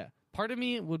cool. Yeah. Part of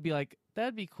me would be like,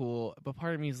 that'd be cool, but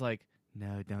part of me is like,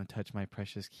 no, don't touch my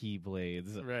precious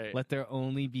Keyblades. Right. Let there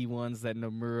only be ones that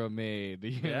Nomura made.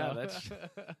 You know? That's.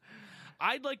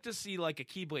 I'd like to see like a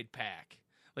Keyblade pack.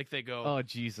 Like they go, oh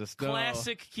Jesus, no.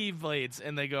 Classic Keyblades,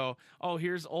 and they go, oh,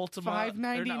 here's Ultima,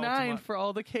 $5.99 for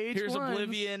all the KH1s. Here's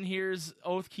Oblivion, here's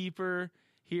Oathkeeper,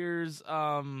 here's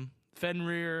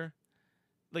Fenrir.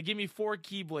 Like, give me 4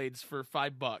 Keyblades for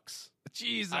 $5.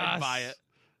 Jesus, I'd buy it.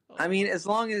 I mean, as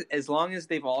long as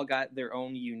they've all got their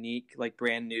own unique, like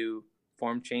brand new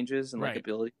form changes and like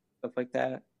ability stuff like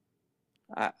that,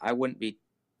 I wouldn't be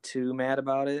too mad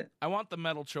about it. I want the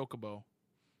metal chocobo.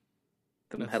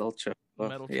 Metal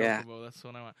chocobo, that's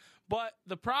what I want. But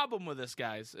the problem with this,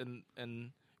 guys,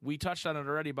 and we touched on it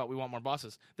already about we want more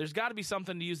bosses. There's got to be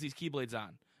something to use these Keyblades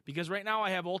on. Because right now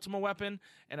I have Ultima Weapon,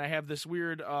 and I have this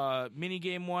weird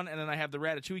mini-game one, and then I have the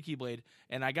Ratatouille Keyblade,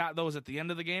 and I got those at the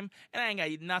end of the game, and I ain't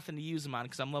got nothing to use them on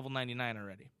because I'm level 99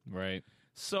 already. Right.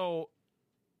 So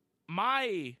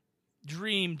my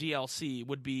dream DLC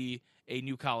would be a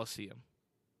new Coliseum.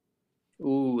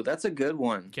 Ooh, that's a good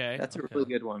one. Okay. That's a really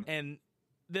good one. And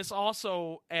this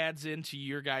also adds into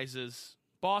your guys'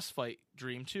 boss fight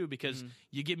dream, too, because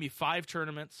you give me 5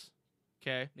 tournaments,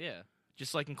 okay? Yeah.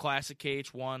 Just like in classic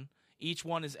KH1, each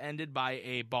one is ended by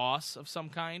a boss of some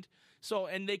kind. So,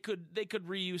 and they could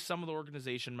reuse some of the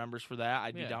organization members for that.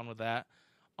 I'd be down with that.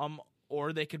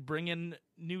 Or they could bring in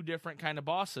new different kind of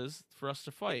bosses for us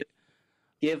to fight.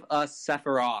 Give us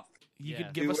Sephiroth. You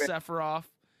could give us Sephiroth.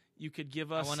 You could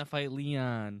give us. I want to fight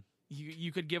Leon.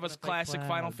 You could give us classic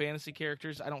Final Fantasy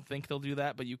characters. I don't think they'll do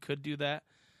that, but you could do that.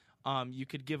 You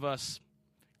could give us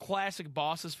classic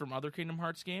bosses from other Kingdom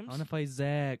Hearts games. I want to fight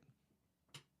Zack.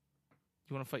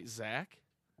 You want to fight Zack?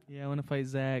 Yeah, I want to fight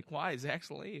Zack. Why? Zack's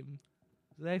lame.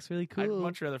 Zack's really cool. I'd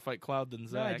much rather fight Cloud than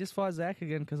Zack. Yeah, I just fought Zack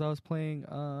again because I was playing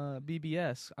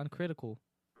BBS on Critical.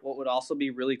 What would also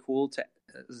be really cool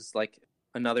is like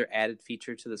another added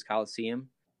feature to this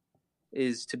Coliseum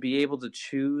is to be able to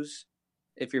choose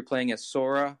if you're playing as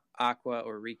Sora, Aqua,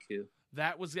 or Riku.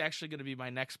 That was actually going to be my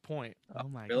next point. Oh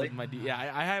my really? God.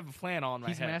 I have a plan all in my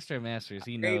head. He's Master of Masters.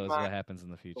 He knows what happens in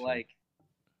the future. Like,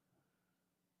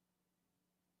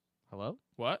 hello?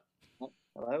 What?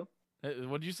 Hello?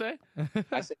 What did you say?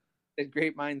 I said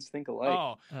great minds think alike.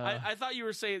 Oh, I thought you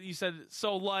were saying, you said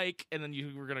so like, and then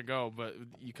you were gonna go, but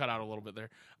you cut out a little bit there.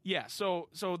 Yeah. So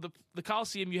the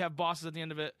Coliseum, you have bosses at the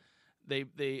end of it.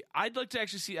 I'd like to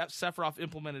actually see Sephiroth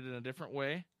implemented in a different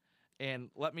way,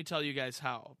 And let me tell you guys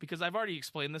how, because I've already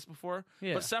explained this before.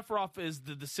 Yeah. But Sephiroth is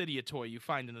the Dissidia toy you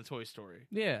find in the Toy Story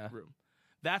Yeah. room.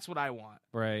 That's what I want.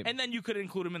 Right. And then you could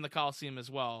include him in the Coliseum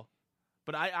as well.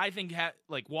 But I think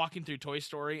like walking through Toy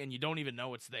Story and you don't even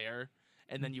know it's there,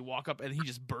 and then you walk up and he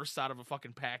just bursts out of a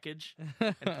fucking package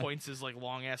and points his like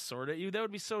long ass sword at you. That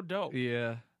would be so dope.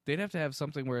 Yeah. They'd have to have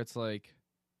something where it's like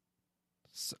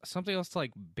something else to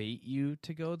like bait you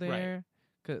to go there,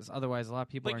 because otherwise a lot of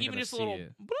people Like aren't even gonna just a see little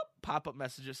it. pop up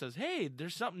message that says, "Hey,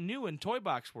 there's something new in Toy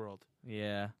Box World.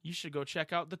 Yeah. You should go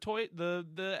check out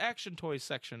the action toys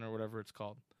section or whatever it's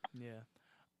called." Yeah.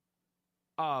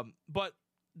 But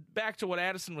back to what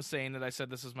Addison was saying, that I said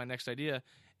this is my next idea,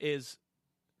 is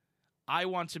I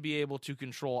want to be able to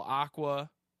control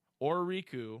Aqua or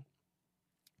Riku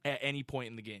at any point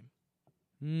in the game.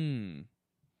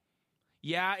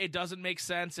 Yeah, it doesn't make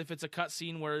sense if it's a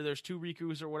cutscene where there's 2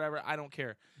 Rikus or whatever. I don't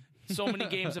care. So many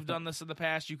games have done this in the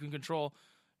past. You can control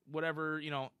whatever,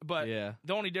 but Yeah.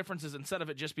 the only difference is instead of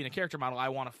it just being a character model, I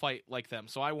want to fight like them.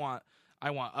 So I want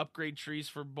upgrade trees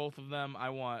for both of them. I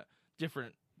want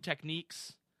different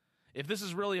techniques. If this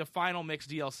is really a final mix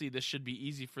DLC, this should be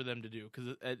easy for them to do,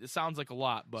 because it sounds like a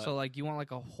lot. But So like you want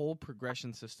like a whole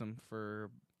progression system for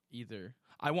either.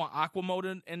 I want Aqua mode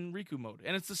and Riku mode,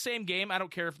 and it's the same game. I don't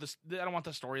care if I don't want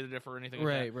the story to differ or anything.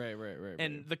 Like that. Right.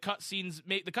 And the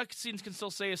cutscenes can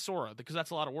still say Sora, because that's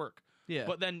a lot of work. Yeah.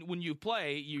 But then when you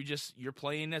play, you're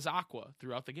playing as Aqua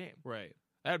throughout the game. Right.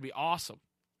 That would be awesome.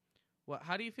 Well,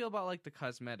 how do you feel about like the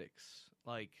cosmetics,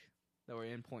 like that were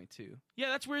in point 2? Yeah,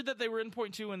 that's weird that they were in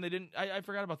point 2 and they didn't. I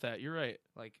forgot about that. You're right.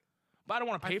 Like, But I don't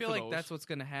want to pay I feel for like those. that's what's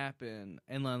gonna happen,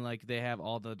 and then like they have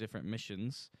all the different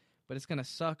missions, but it's gonna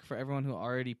suck for everyone who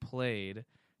already played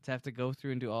to have to go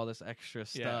through and do all this extra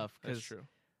stuff. That's Because true.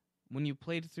 when you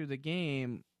played through the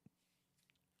game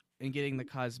and getting the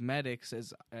cosmetics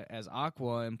as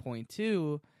Aqua in point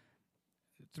 2,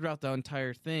 throughout the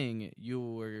entire thing, you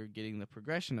were getting the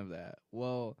progression of that.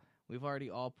 Well, we've already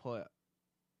all put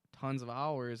tons of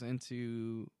hours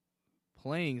into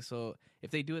playing, so if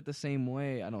they do it the same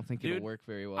way, I don't think it'll work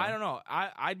very well. I don't know.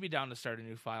 I'd be down to start a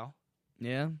new file.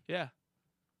 Yeah? Yeah.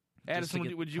 Just to Addison,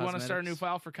 get would you want to start a new cosmetics?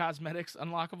 file for cosmetics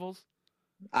unlockables?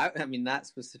 I mean, not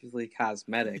specifically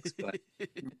cosmetics, but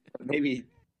maybe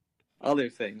other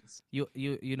things. You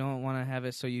don't want to have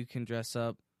it so you can dress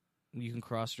up, you can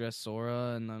cross-dress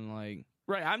Sora, and then like...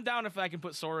 Right. I'm down if I can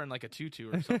put Sora in like a tutu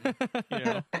or something.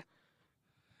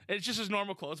 It's just his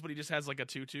normal clothes, but he just has like a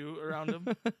tutu around him.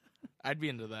 I'd be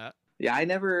into that. Yeah, I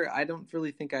don't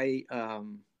really think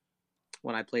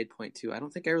when I played point 2, I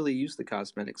don't think I really used the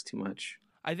cosmetics too much.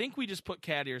 I think we just put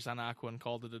cat ears on Aqua and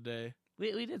called it a day.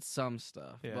 We did some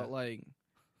stuff, Yeah. but like...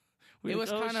 It was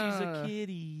she's kinda- a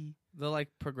kitty. The like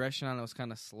progression on it was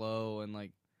kind of slow, and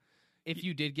like if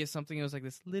you did get something, it was like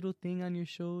this little thing on your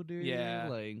shoulder. Yeah.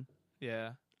 Like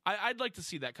Yeah. I'd like to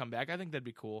see that come back. I think that'd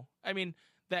be cool. I mean,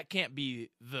 that can't be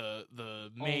the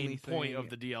main Only point thing. of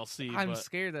the DLC. I'm but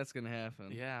scared that's gonna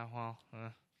happen. yeah, well,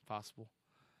 possible.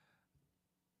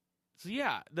 So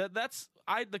yeah, that's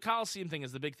the Coliseum thing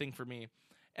is the big thing for me.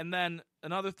 And then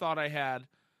another thought I had,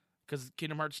 because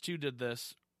Kingdom Hearts 2 did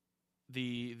this,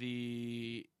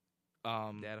 the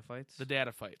Data fights. the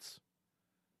data fights.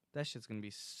 That shit's gonna be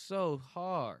so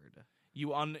hard.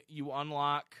 You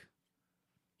unlock,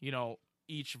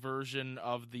 each version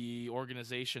of the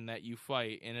organization that you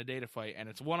fight in a data fight, and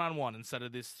it's 1-on-1 instead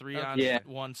of this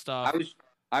 3-on-1 stuff.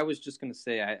 I was just gonna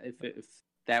say, if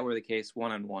that were the case,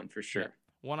 1-on-1 for sure.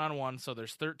 1-on-1, so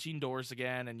there's 13 doors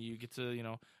again, and you get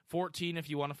to 14 if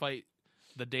you want to fight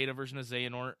the data version of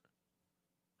Xehanort.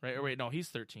 Right? Or wait, no, he's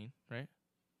 13, right?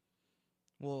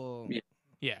 Well,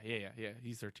 Yeah,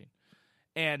 he's 13.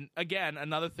 And again,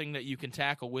 another thing that you can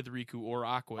tackle with Riku or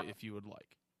Aqua if you would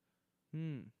like.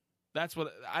 That's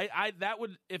what that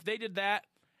would, if they did that,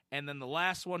 and then the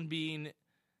last one being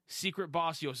Secret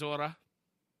Boss Yozora.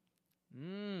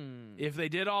 If they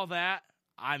did all that,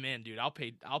 I'm in, dude. I'll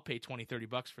pay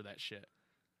 $20-$30 for that shit.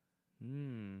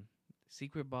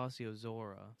 Secret Boss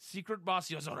Yozora. Secret Boss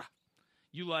Yozora.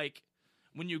 You like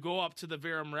when you go up to the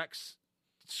Verum Rex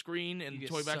screen in You get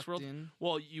Toy Box sucked World. in.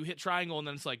 Well, you hit triangle, and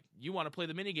then it's like you want to play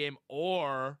the minigame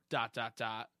or ...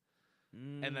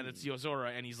 And then it's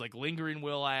Yozora, and he's like lingering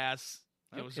will ass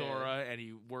Yozora, and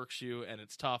he works you, and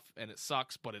it's tough, and it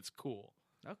sucks, but it's cool.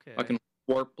 Okay. Fucking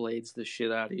warp blades the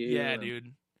shit out of you. Yeah,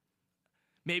 dude.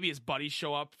 Maybe his buddies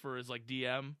show up for his like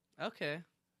DM, Okay.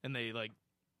 and they like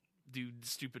do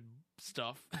stupid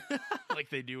stuff like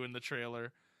they do in the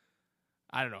trailer.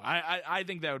 I don't know. I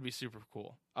think that would be super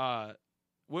cool.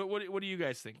 What do you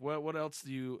guys think? What else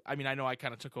do you? I mean, I know I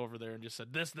kind of took over there and just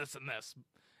said this, and this,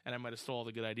 and I might have stole all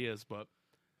the good ideas, but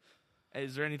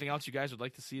Is there anything else you guys would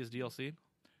like to see as DLC?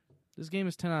 This game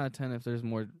is 10 out of 10 if there's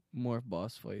more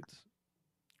boss fights.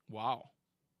 Wow.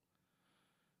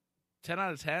 10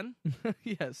 out of 10?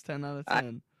 Yes, 10 out of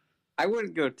 10. I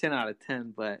wouldn't go 10 out of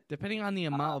 10, but Depending on the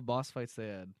amount of boss fights they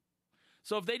add.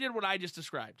 So if they did what I just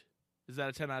described, is that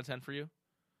a 10 out of 10 for you?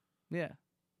 Yeah.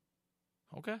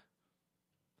 Okay.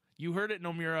 You heard it,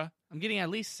 Nomura. I'm getting at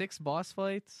least 6 boss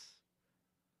fights.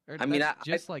 Or I mean, that's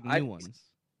just like new ones.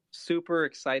 super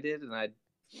excited,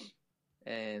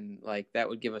 and like that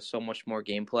would give us so much more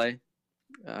gameplay.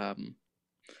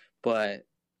 But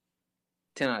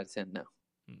 10 out of 10, no.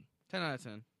 10 out of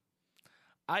 10.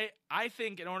 I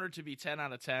think in order to be 10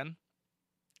 out of 10,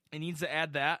 it needs to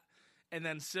add that. And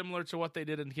then similar to what they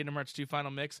did in Kingdom Hearts 2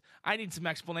 Final Mix, I need some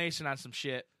explanation on some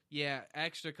shit. Yeah,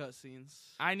 extra cutscenes.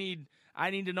 I need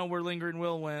to know where Lingering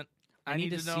Will went. I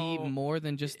need to see more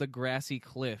than just the grassy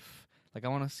cliff. Like, I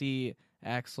want to see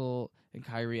Axel and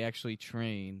Kairi actually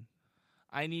train.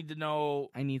 I need to know.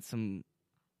 I need some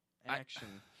action.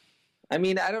 I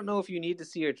mean, I don't know if you need to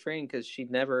see her train because she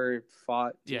never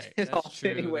fought. Yeah, That's true.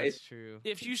 Anyways. That's true.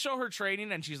 If you show her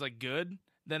training and she's like good,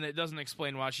 then it doesn't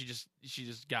explain why she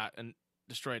just got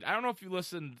destroyed. I don't know if you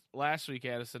listened last week,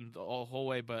 Addison, the whole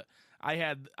way, but I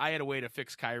had a way to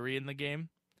fix Kairi in the game.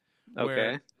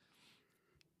 Okay.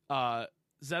 Where,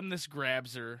 Xemnas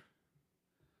grabs her,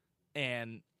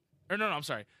 I'm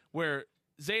sorry. Where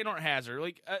Xehanort has her.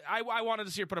 Like, I wanted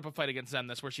to see her put up a fight against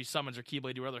Xemnas where she summons her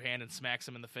Keyblade to her other hand and smacks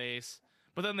him in the face.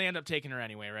 But then they end up taking her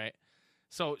anyway, right?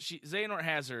 So Xehanort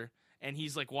has her, and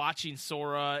he's like watching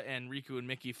Sora and Riku and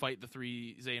Mickey fight the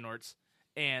 3 Xehanorts,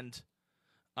 and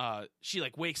she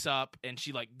like wakes up and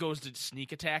she like goes to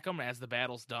sneak attack him as the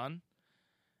battle's done.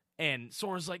 And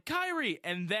Sora's like, Kairi!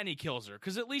 And then he kills her.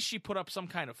 Because at least she put up some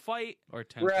kind of fight. Or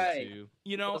attempted Right. to.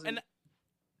 You know? And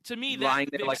to me, lying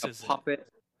that there like a fixes puppet. it.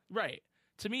 Right.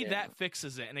 To me, that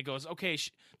fixes it. And it goes, okay,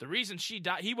 the reason she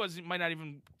died, might not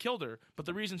even killed her, but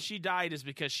the reason she died is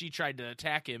because she tried to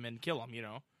attack him and kill him, you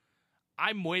know?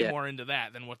 I'm way more into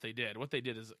that than what they did. What they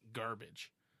did is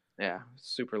garbage. Yeah,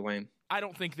 super lame. I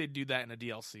don't think they'd do that in a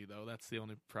DLC, though. That's the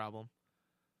only problem.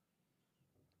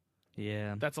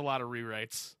 Yeah. That's a lot of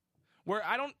rewrites. Where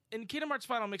in Kingdom Hearts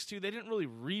Final Mix 2, they didn't really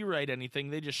rewrite anything.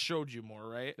 They just showed you more,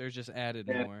 right? There's just added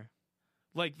more.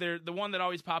 Like, the one that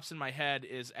always pops in my head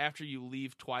is after you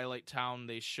leave Twilight Town,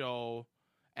 they show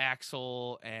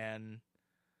Axel and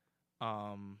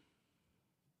who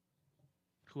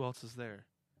else is there?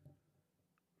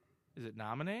 Is it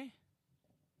Naminé?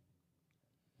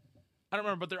 I don't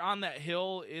remember, but they're on that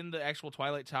hill in the actual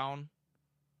Twilight Town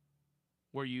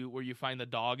where you find the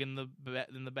dog in the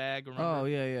bag. Remember? Oh,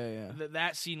 yeah.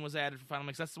 That scene was added for Final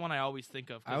Mix. That's the one I always think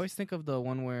of. I always think of the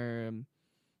one where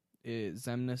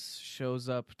Xemnas shows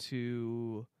up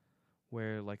to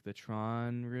where like the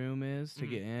Tron room is to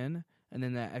get in, and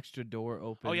then that extra door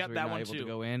opens. Oh, yep, where that you're not one able too. to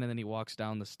go in, and then he walks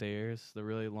down the stairs. The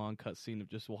really long cutscene of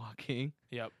just walking.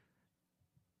 Yep.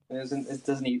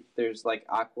 Doesn't he? There's like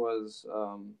Aqua's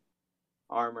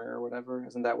armor or whatever.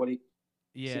 Isn't that what he?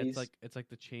 Yeah, sees? it's like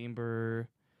the chamber.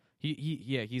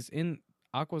 He's in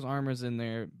Aqua's armor's in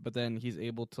there, but then he's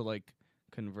able to like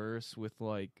converse with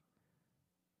like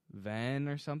Ven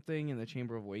or something in the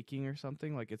Chamber of Waking or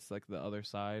something. Like it's like the other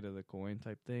side of the coin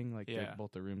type thing. Like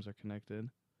both the rooms are connected.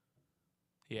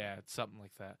 Yeah, it's something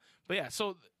like that. But yeah,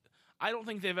 so I don't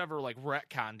think they've ever like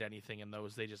retconned anything in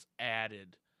those. They just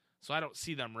added. So I don't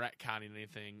see them retconning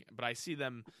anything, but I see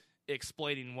them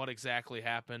explaining what exactly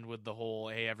happened with the whole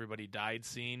 "hey, everybody died"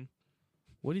 scene.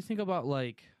 What do you think about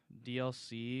like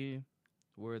DLC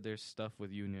where there's stuff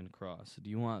with Union Cross? Do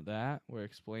you want that where it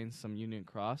explains some Union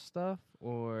Cross stuff,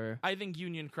 or I think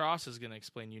Union Cross is going to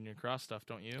explain Union Cross stuff,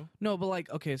 don't you? no? But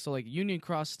like, okay, so like Union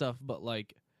Cross stuff, but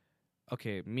like,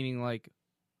 okay, meaning like,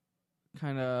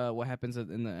 kind of what happens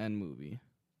in the end movie,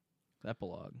 the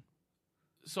epilogue.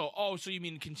 So you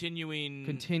mean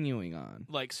Continuing on,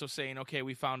 like, so saying, okay,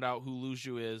 we found out who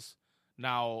Luju is,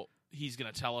 now he's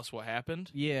going to tell us what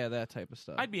happened? Yeah, that type of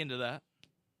stuff. I'd be into that.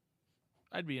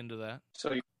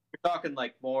 So you're talking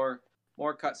like more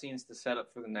cutscenes to set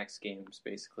up for the next games,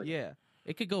 basically. Yeah,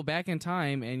 it could go back in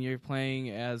time, and you're playing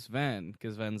as Ven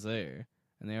because Ven's there,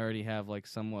 and they already have like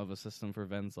somewhat of a system for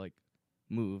Ven's like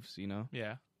moves. You know?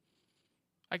 Yeah,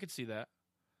 I could see that.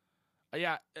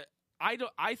 Yeah,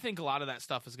 I think a lot of that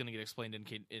stuff is going to get explained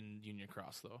in Union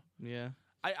Cross, though. Yeah.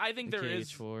 I think the there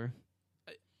is. KH4.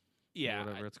 Yeah,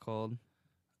 whatever it's called.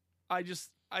 I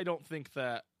don't think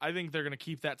that. I think they're going to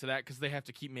keep that to that because they have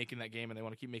to keep making that game and they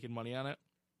want to keep making money on it.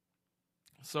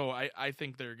 So I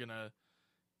think they're going to,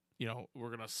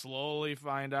 we're going to slowly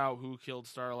find out who killed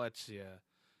Starlexia,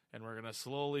 and we're going to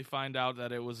slowly find out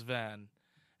that it was Ven,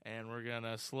 and we're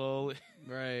gonna slowly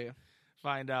Right.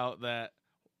 find out that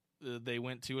they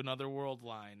went to another world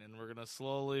line, and we're gonna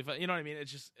slowly, you know what I mean?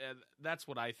 It's just that's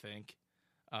what I think.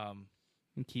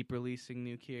 And keep releasing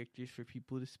new characters for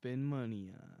people to spend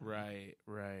money on. Right.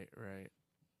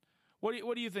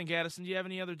 What do you think, Addison? Do you have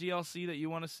any other DLC that you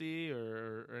want to see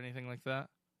or anything like that?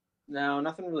 No,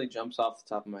 nothing really jumps off the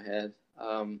top of my head.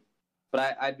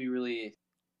 But I'd be really,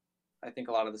 I think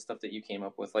a lot of the stuff that you came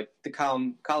up with, like the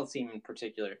Coliseum in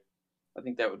particular, I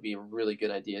think that would be a really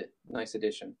good idea. Nice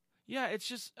addition. Yeah, it's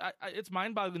just it's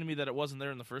mind-boggling to me that it wasn't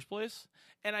there in the first place.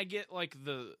 And I get like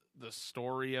the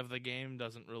story of the game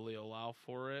doesn't really allow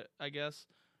for it, I guess,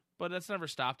 but that's never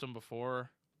stopped them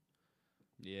before.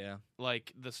 Yeah.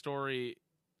 Like the story,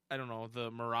 I don't know,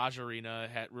 the Mirage Arena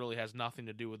really has nothing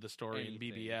to do with the story in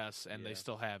BBS, and they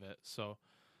still have it. So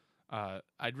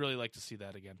I'd really like to see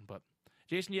that again. But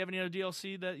Jason, do you have any other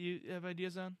DLC that you have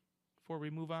ideas on before we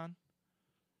move on?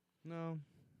 No.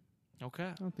 Okay.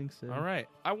 I don't think so. All right.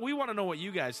 We want to know what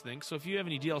you guys think. So if you have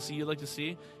any DLC you'd like to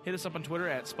see, hit us up on Twitter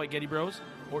at SpikeGettyBros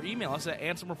or email us at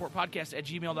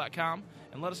AnsemReportPodcast@gmail.com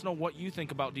and let us know what you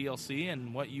think about DLC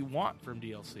and what you want from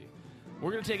DLC.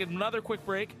 We're going to take another quick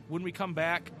break. When we come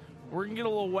back, we're going to get a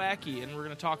little wacky, and we're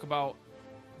going to talk about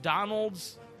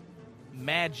Donald's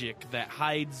magic that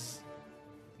hides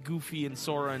Goofy and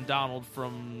Sora and Donald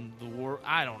from the world.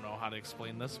 I don't know how to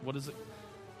explain this. What is it?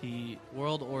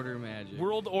 World Order magic.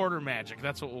 World Order magic.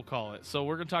 That's what we'll call it. So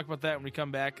we're going to talk about that when we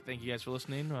come back. Thank you guys for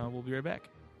listening. We'll be right back.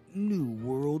 New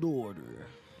World Order.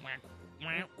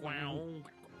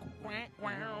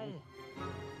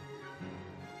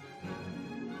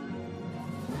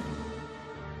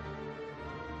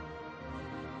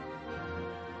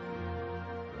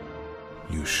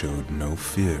 You showed no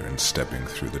fear in stepping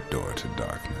through the door to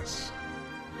darkness.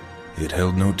 It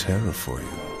held no terror for you.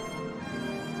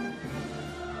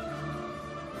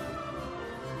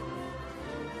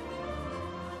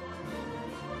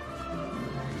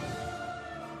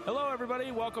 Hello,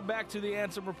 everybody. Welcome back to the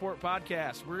Ansem Report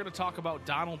podcast. We're going to talk about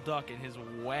Donald Duck and his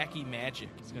wacky magic.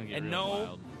 It's going to get and real no,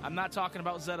 wild. I'm not talking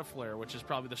about Zeta Flare, which is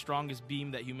probably the strongest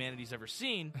beam that humanity's ever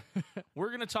seen. We're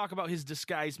going to talk about his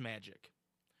disguise magic.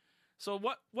 So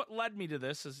what led me to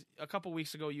this is a couple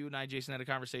weeks ago, you and I, Jason, had a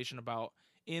conversation about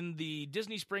in the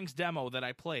Disney Springs demo that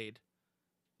I played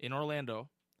in Orlando,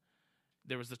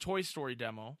 there was the Toy Story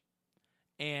demo,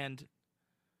 and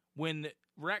when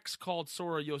Rex called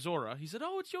Sora Yozora, he said,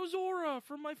 "Oh, it's Yozora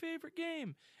from my favorite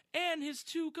game," and his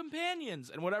two companions,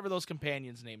 and whatever those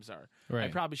companions' names are. Right. I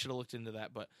probably should have looked into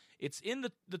that, but it's in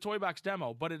the Toy Box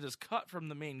demo, but it is cut from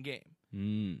the main game.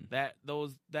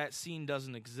 That scene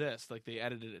doesn't exist, like they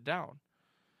edited it down.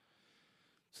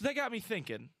 So that got me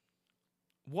thinking,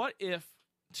 what if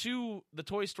to the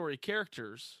Toy Story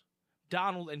characters,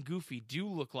 Donald and Goofy do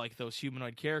look like those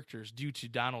humanoid characters due to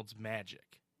Donald's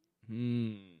magic?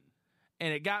 And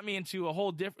it got me into a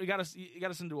whole different. It got us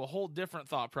into a whole different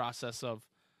thought process of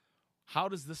how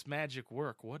does this magic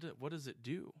work? What does it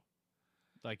do?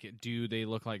 Like, do they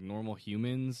look like normal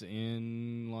humans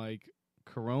in, like,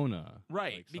 Corona?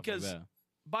 Right, Like, because like that.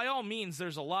 by all means,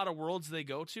 there's a lot of worlds they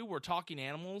go to where talking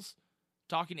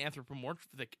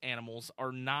anthropomorphic animals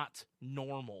are not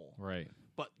normal. Right.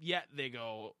 But yet they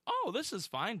go, oh, this is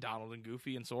fine, Donald and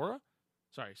Goofy and Sora.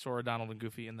 Sorry, Sora, Donald, and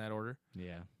Goofy in that order.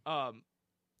 Yeah.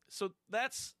 So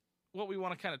that's what we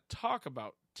want to kind of talk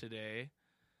about today.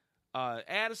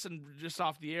 Addison, just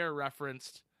off the air,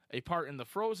 referenced a part in the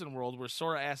Frozen world where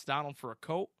Sora asked Donald for a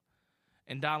coat,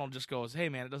 and Donald just goes, "Hey,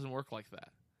 man, it doesn't work like that."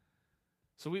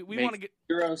 So we want to get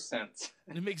 0 sense.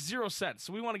 It makes 0 sense.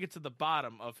 So we want to get to the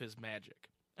bottom of his magic,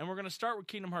 and we're going to start with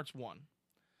Kingdom Hearts 1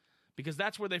 because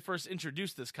that's where they first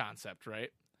introduced this concept,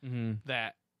 right? Mm-hmm.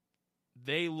 That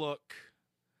they look.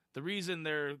 The reason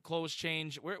their clothes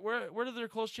change. Where did their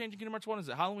clothes change in Kingdom Hearts 1? Is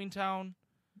it Halloween Town?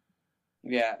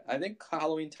 Yeah, I think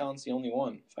Halloween Town's the only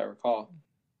one, if I recall.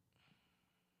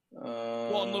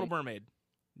 Well, in Little Mermaid.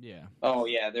 Yeah. Oh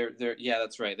yeah, they're yeah,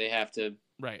 that's right. They have to.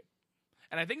 Right.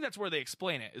 And I think that's where they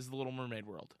explain it, is the Little Mermaid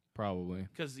world. Probably.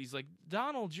 Because he's like,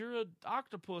 Donald, you're an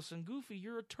octopus, and Goofy,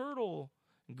 you're a turtle.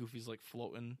 And Goofy's like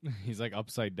floating. He's like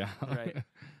upside down. Right.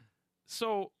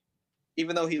 So.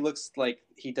 Even though he looks like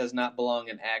he does not belong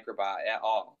in Agrabah at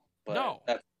all. But No.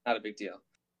 That's not a big deal.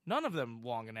 None of them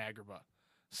belong in Agrabah.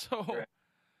 So. Right.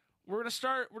 We're just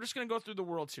going to go through the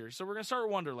worlds here. So we're going to start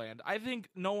with Wonderland. I think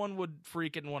no one would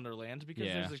freak in Wonderland because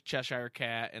there's a Cheshire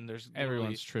Cat and there's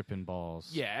everyone's tripping balls.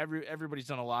 Yeah, everybody's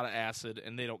done a lot of acid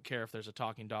and they don't care if there's a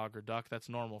talking dog or duck. That's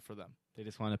normal for them. They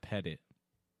just want to pet it.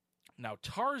 Now,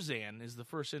 Tarzan is the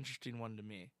first interesting one to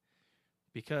me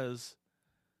because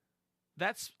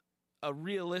that's a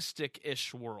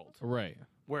realistic-ish world. Right.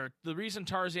 where the reason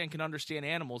Tarzan can understand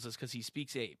animals is because he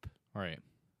speaks ape. Right.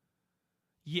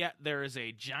 Yet there is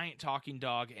a giant talking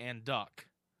dog and duck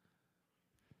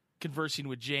conversing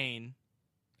with Jane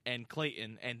and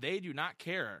Clayton, and they do not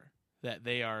care that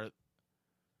they are.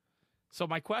 So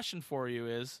my question for you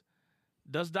is,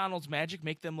 does Donald's magic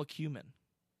make them look human?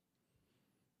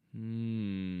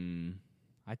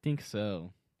 I think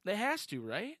so. It has to,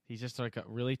 right? He's just like a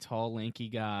really tall, lanky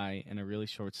guy and a really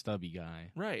short, stubby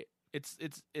guy. Right. It's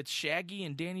Shaggy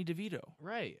and Danny DeVito.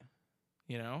 Right.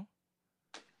 You know?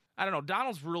 I don't know.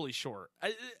 Donald's really short.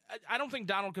 I don't think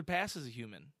Donald could pass as a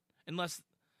human unless.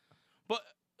 But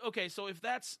okay, so if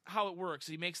that's how it works,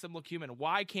 he makes them look human.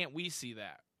 Why can't we see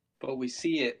that? But we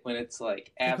see it when it's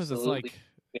like Because absolutely. it's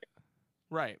like,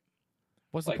 Right.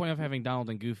 what's Like- the point of having Donald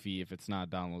and Goofy if it's not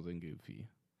Donald and Goofy?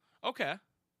 Okay.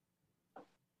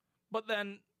 But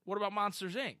then, what about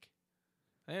Monsters, Inc.?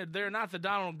 They're not the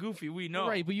Donald and Goofy we know.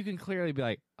 Right, but you can clearly be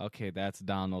like, okay, that's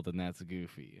Donald and that's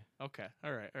Goofy. Okay.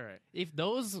 All right. If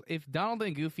Donald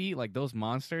and Goofy, like those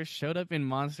monsters, showed up in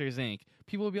Monsters Inc.,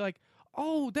 people would be like,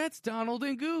 oh, that's Donald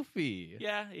and Goofy.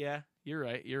 Yeah. You're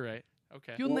right.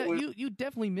 Okay. You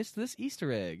definitely missed this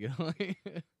Easter egg.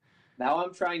 Now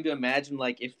I'm trying to imagine,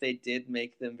 like, if they did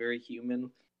make them very human,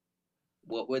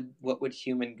 what would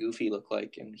human Goofy look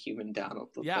like and human Donald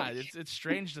look Yeah, like? it's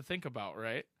strange to think about,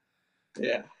 right?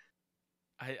 Yeah.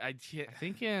 I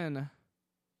think in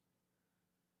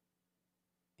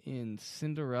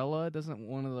Cinderella, doesn't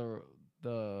one of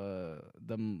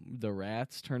the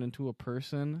rats turn into a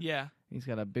person? Yeah. He's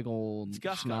got a big old It's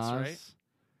Gus, schnoz. right?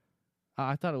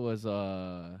 I thought it was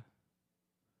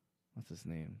what's his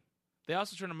name? They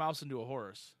also turn a mouse into a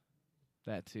horse.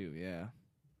 That too, yeah.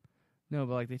 No,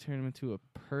 but like they turn him into a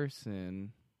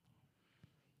person.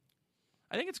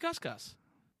 I think it's Gus.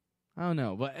 I don't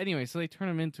know, but anyway, so they turn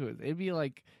him into it. It'd be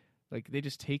like they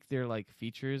just take their like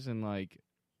features and like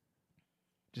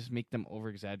just make them over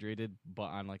exaggerated, but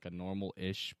on like a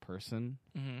normal-ish person.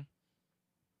 Mm-hmm.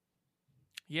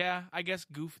 Yeah, I guess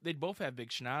they'd both have big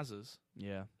schnozzes.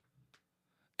 Yeah.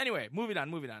 Anyway, moving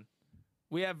on.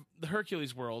 We have the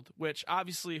Hercules world, which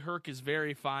obviously Herc is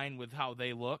very fine with how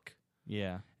they look.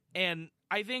 Yeah. And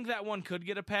I think that one could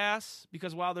get a pass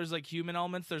because while there's like human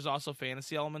elements, there's also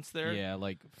fantasy elements there. Yeah,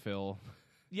 like Phil.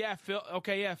 Yeah, Phil.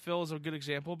 Okay, yeah, Phil is a good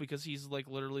example because he's like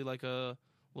literally like a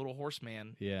little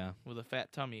horseman Yeah. with a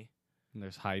fat tummy, And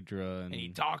there's Hydra and and he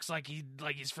talks like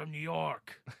he's from New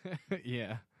York.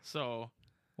 yeah. So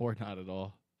Or not at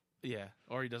all. yeah,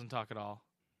 or he doesn't talk at all.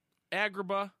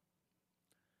 Agrabah,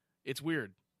 it's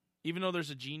weird. Even though there's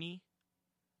a genie,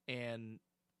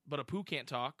 but Apu can't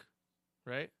talk,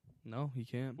 right? No, he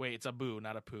can't. Wait, it's Abu,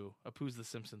 not Apu. Apu's the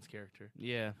Simpsons character.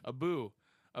 Yeah. Abu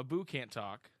can't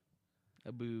talk.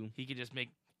 Abu. He can just make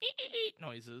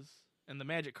noises, and the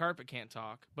magic carpet can't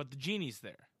talk, but the genie's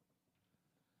there.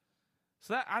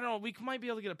 So that, I don't know, we might be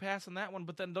able to get a pass on that one,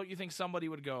 but then don't you think somebody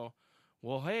would go,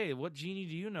 well, hey, what genie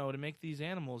do you know to make these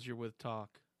animals you're with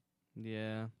talk?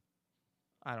 Yeah.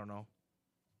 I don't know.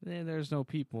 There's no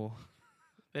people.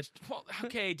 That's well,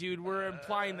 okay, dude. We're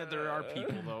implying that there are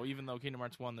people, though, even though Kingdom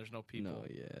Hearts 1, there's no people. No,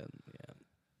 yeah.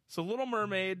 So Little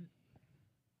Mermaid,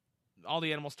 all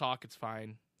the animals talk, it's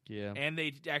fine. Yeah. And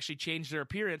they actually changed their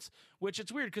appearance, which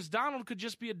it's weird, because Donald could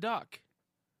just be a duck.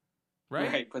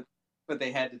 Right? But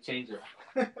they had to change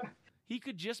it. He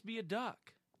could just be a duck.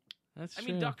 That's I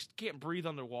true. mean, ducks can't breathe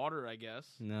underwater, I guess.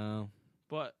 No.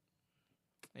 But,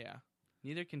 yeah.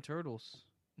 Neither can turtles.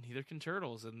 Neither can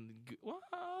turtles. And, well,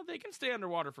 they can stay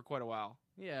underwater for quite a while.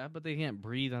 Yeah, but they can't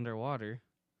breathe underwater.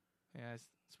 Yeah, I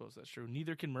suppose that's true.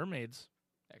 Neither can mermaids.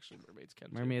 Actually, mermaids can.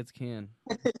 too. Mermaids can.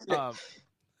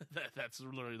 That's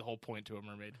literally the whole point to a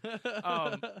mermaid.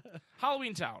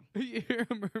 Halloween Town. You're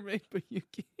a mermaid, but you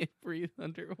can't breathe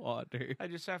underwater. I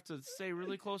just have to stay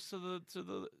really close to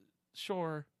the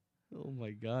shore. Oh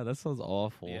my god, that sounds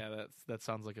awful. Yeah, that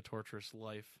sounds like a torturous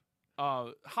life.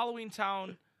 Halloween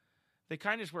Town, they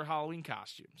kind of just wear Halloween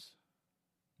costumes,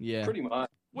 Yeah. Pretty much.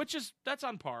 that's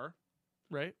on par,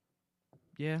 right?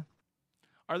 Yeah.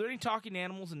 Are there any talking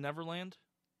animals in Neverland?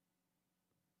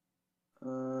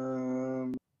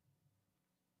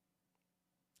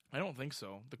 I don't think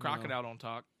so. The crocodile don't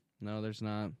talk. No, there's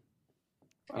not.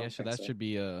 I don't Yeah, so think that so. should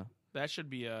be That should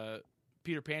be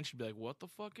Peter Pan should be like, what the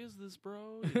fuck is this,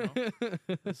 bro? You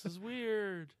know, this is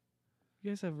weird.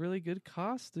 You guys have really good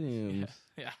costumes.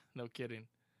 Yeah, no kidding.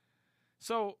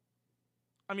 So,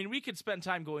 I mean, we could spend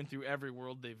time going through every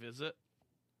world they visit,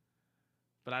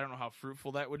 but I don't know how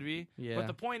fruitful that would be. Yeah. But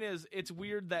the point is, it's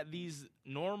weird that these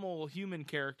normal human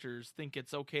characters think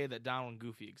it's okay that Donald and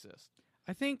Goofy exist.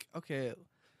 I think, okay,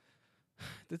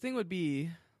 the thing would be,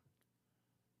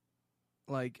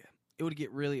 like it would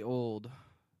get really old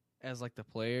as like the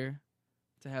player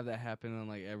to have that happen in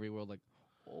like every world. Like,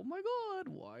 oh my god,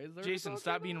 why is there? Jason,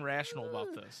 stop being rational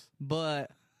about this.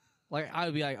 But like, I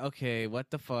would be like, okay, what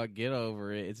the fuck? Get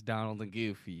over it. It's Donald and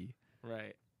Goofy.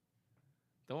 Right.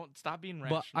 Don't stop being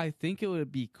rational. But I think it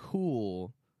would be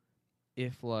cool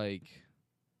if like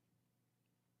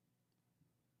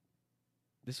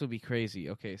this would be crazy.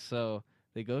 Okay, so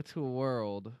they go to a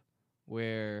world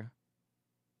where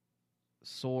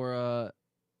Sora,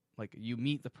 like you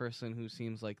meet the person who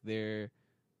seems like they're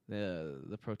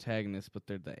the protagonist, but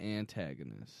they're the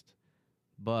antagonist.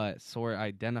 But Sora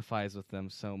identifies with them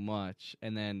so much,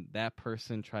 and then that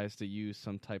person tries to use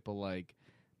some type of like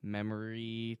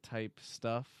memory type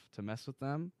stuff to mess with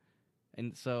them,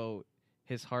 and so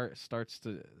his heart starts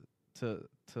to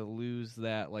lose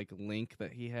that like link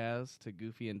that he has to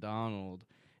Goofy and Donald.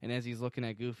 And as he's looking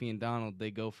at Goofy and Donald, they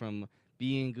go from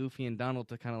being Goofy and Donald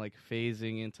to kind of like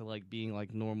phasing into like being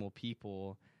like normal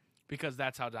people. Because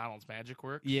that's how Donald's magic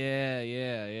works?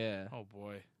 Yeah. Oh,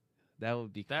 boy. That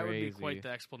would be crazy. That would be quite the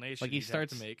explanation like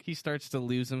he starts to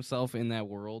lose himself in that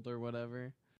world or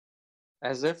whatever.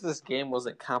 As if this game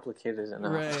wasn't complicated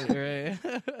enough. Right.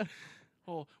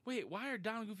 Oh, wait, why are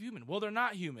Donald and Goofy human? Well, they're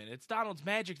not human. It's Donald's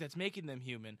magic that's making them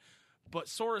human. But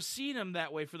Sora's seen him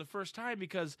that way for the first time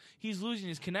because he's losing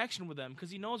his connection with them,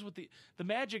 because he knows what the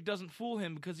magic doesn't fool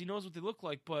him because he knows what they look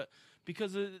like, but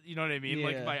because of, you know what I mean? Yeah.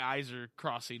 Like my eyes are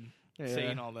crossing,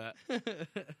 saying all that.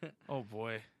 Oh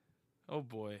boy.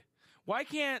 Why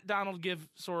can't Donald give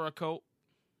Sora a coat?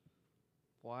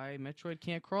 Why Metroid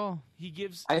can't crawl? He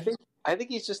gives. I think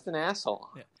he's just an asshole.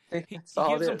 Yeah. He That's all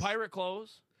gives it him is. pirate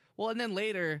clothes. Well, and then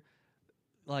later,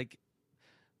 like,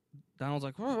 Donald's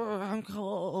like, I'm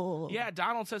cold. Yeah,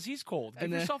 Donald says he's cold. Give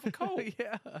yourself a coat.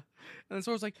 Yeah. And then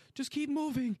Sora's like, just keep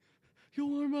moving. You'll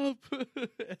warm up.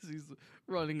 As he's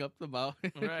running up the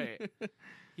mountain. Right.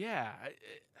 Yeah.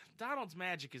 Donald's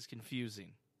magic is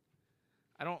confusing.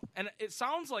 And it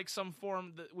sounds like some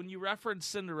form that when you reference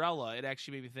Cinderella, it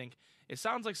actually made me think it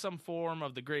sounds like some form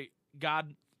of the great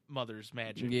godmother's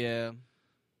magic. Yeah.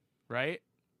 Right?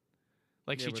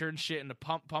 Like Yeah, she but- turns shit into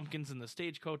pumpkins and the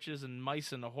stagecoaches and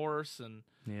mice and a horse and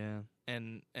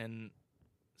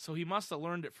so he must have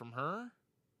learned it from her.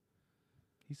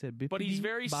 He said, But he's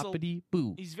very boppity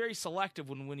boo. He's very selective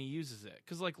when he uses it.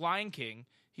 Because like Lion King,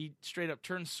 he straight up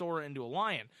turns Sora into a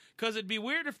lion. Because it'd be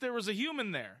weird if there was a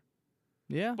human there.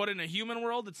 Yeah. But in a human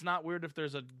world, it's not weird if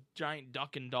there's a giant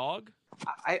duck and dog.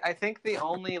 I think the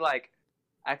only like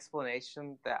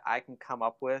explanation that I can come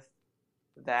up with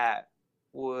that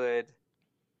would,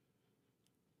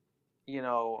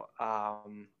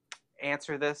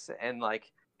 answer this and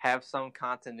like have some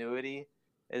continuity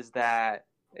is that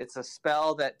it's a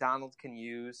spell that Donald can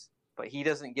use, but he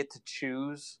doesn't get to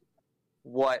choose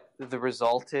what the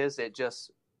result is. It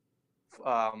just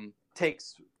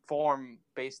takes form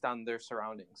based on their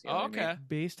surroundings. You know what I mean?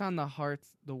 Based on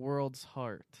the world's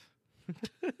heart.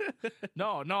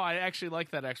 No, I actually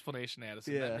like that explanation,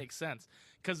 Addison. Yeah. That makes sense.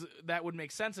 Because that would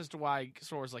make sense as to why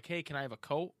Sora's like, hey, can I have a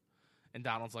coat? And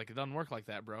Donald's like, it doesn't work like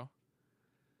that, bro.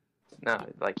 No,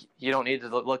 like you don't need to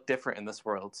look different in this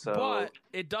world. So, But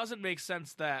it doesn't make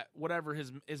sense that whatever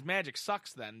his magic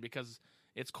sucks then because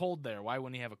it's cold there. Why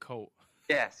wouldn't he have a coat?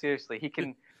 yeah, seriously, he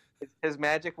can. His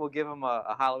magic will give him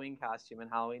a Halloween costume in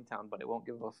Halloween Town, but it won't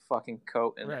give him a fucking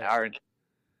coat in Right. our.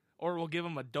 Or we'll give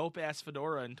him a dope ass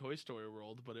fedora in Toy Story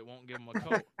World, but it won't give him a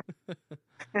coat.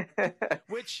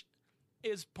 Which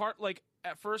is part like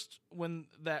at first when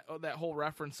that whole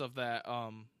reference of that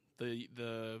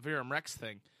the Virum Rex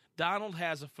thing, Donald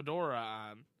has a fedora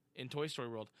on in Toy Story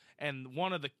World, and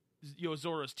one of the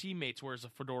Zora's teammates wears a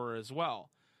fedora as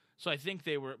well. So I think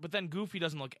they were, but then Goofy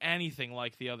doesn't look anything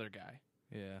like the other guy.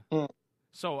 Yeah.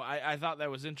 So I thought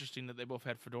that was interesting that they both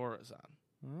had fedoras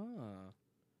on. Oh.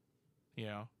 You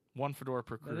know, one fedora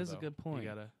per crew. That is a though. good point.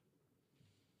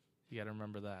 You gotta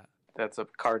remember that. That's a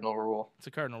cardinal rule. It's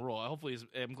a cardinal rule. Hopefully,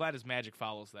 I'm glad his magic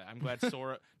follows that. I'm glad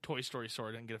Toy Story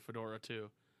Sora didn't get a fedora too,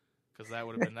 because that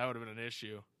would have been an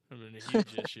issue. It would have been a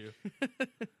huge issue.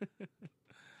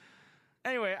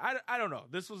 Anyway, I don't know.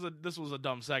 This was a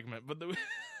dumb segment, but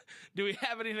do we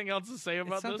have anything else to say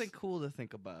about It's something this? cool to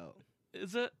think about.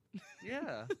 Is it?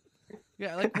 Yeah.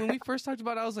 Yeah, like when we first talked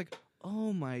about it, I was like,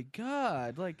 oh my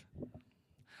god. Like,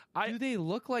 do they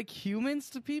look like humans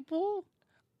to people?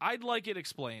 I'd like it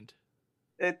explained.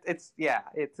 It's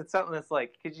something that's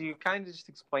like, could you kind of just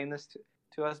explain this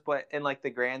to us? But in like the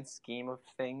grand scheme of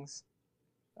things,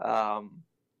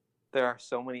 there are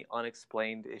so many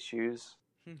unexplained issues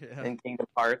in Kingdom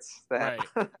Hearts that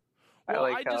Right. I Well,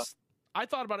 like. I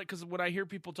thought about it because when I hear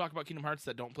people talk about Kingdom Hearts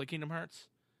that don't play Kingdom Hearts,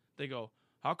 they go,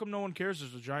 how come no one cares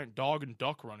there's a giant dog and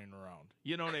duck running around?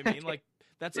 You know what I mean? Like,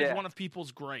 that's like one of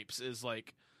people's gripes is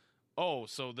like, oh,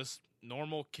 so this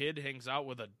normal kid hangs out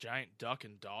with a giant duck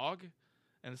and dog?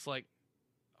 And it's like,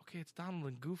 okay, it's Donald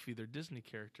and Goofy. They're Disney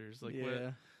characters. Like,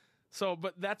 what? So,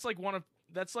 but that's like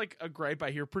that's like a gripe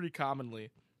I hear pretty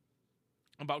commonly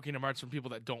about Kingdom Hearts from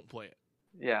people that don't play it.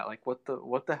 Yeah, like what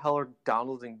the hell are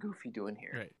Donald and Goofy doing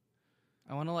here? Right.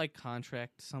 I want to like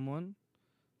contract someone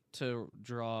to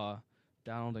draw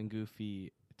Donald and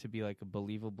Goofy to be like a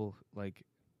believable like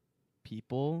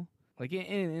people, like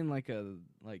in like a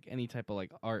like any type of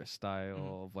like art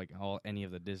style of like any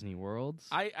of the Disney worlds.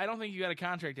 I don't think you got to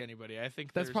contract anybody. I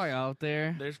think that's probably out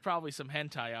there. There's probably some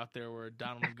hentai out there where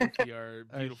Donald and Goofy are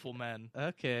beautiful men.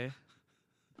 Okay.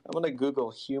 I'm gonna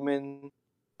Google human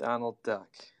Donald Duck.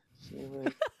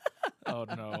 Human. Oh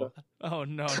no! Oh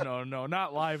no!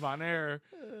 Not live on air.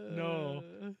 No.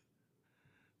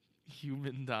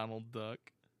 Human Donald Duck.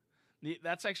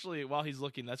 That's actually, while he's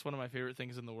looking, that's one of my favorite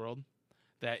things in the world.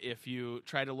 That if you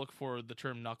try to look for the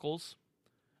term knuckles,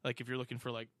 like if you're looking for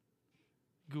like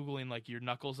Googling like your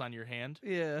knuckles on your hand.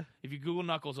 Yeah. If you Google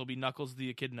Knuckles, it'll be Knuckles the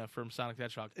Echidna from Sonic the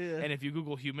Hedgehog. Yeah. And if you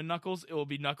Google human Knuckles, it will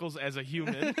be Knuckles as a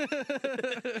human.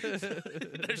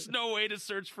 There's no way to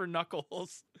search for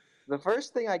Knuckles. The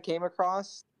first thing I came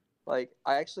across, like,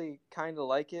 I actually kind of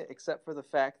like it, except for the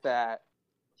fact that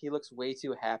he looks way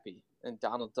too happy, and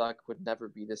Donald Duck would never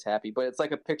be this happy. But it's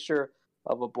like a picture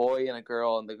of a boy and a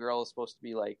girl, and the girl is supposed to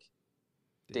be like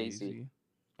Daisy.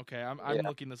 Okay, I'm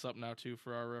looking this up now too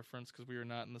for our reference because we are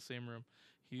not in the same room.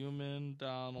 Human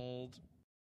Donald.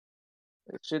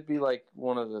 It should be like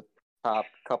one of the top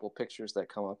couple pictures that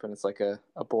come up, and it's like a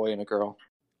boy and a girl.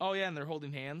 Oh yeah, and they're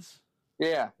holding hands.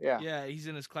 Yeah. Yeah, he's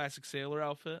in his classic sailor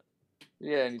outfit.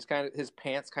 Yeah, and his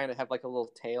pants kind of have like a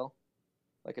little tail,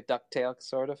 like a duck tail,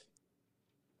 sort of.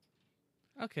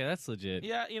 Okay, that's legit.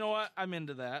 Yeah, you know what? I'm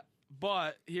into that.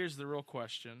 But here's the real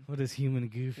question. What does human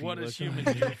Goofy What look does human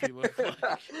like? Goofy look like?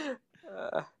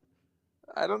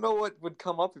 I don't know what would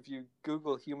come up if you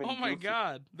Google human Goofy. Oh my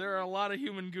god, there are a lot of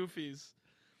human Goofies.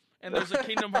 And there's a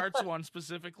Kingdom Hearts one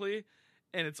specifically,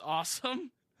 and it's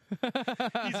awesome.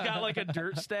 He's got like a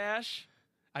dirt stash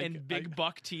and big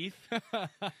buck teeth.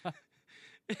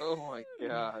 Oh my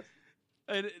god.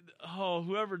 And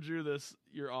whoever drew this,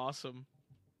 you're awesome.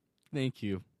 Thank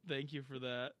you. Thank you for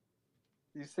that.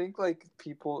 You think like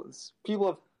people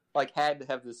have like had to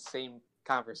have the same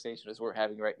conversation as we're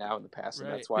having right now in the past,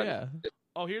 and that's why. Yeah.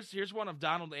 Oh, here's one of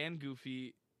Donald and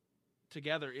Goofy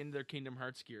together in their Kingdom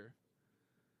Hearts gear.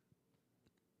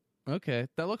 Okay,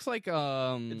 that looks like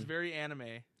It's very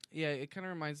anime. Yeah, it kind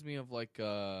of reminds me of like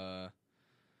Final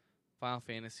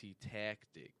Fantasy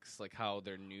Tactics, like how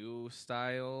their new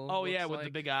style. Oh yeah, looks with like.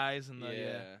 the big eyes and the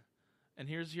yeah. And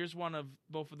here's one of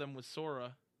both of them with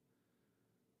Sora.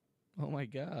 Oh my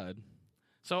god.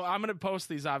 So I'm gonna post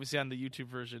these obviously on the YouTube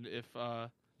version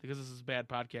because this is bad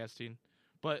podcasting.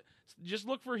 But just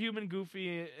look for human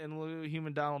Goofy and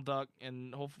human Donald Duck,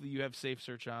 and hopefully you have safe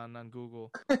search on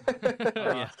Google.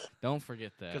 Yeah, don't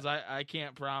forget that. Because I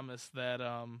can't promise that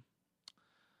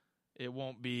it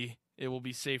will be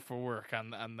safe for work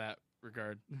on that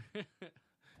regard.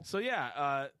 So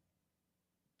yeah,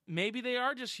 maybe they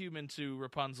are just human to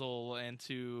Rapunzel and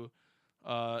to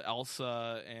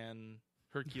Elsa and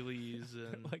Hercules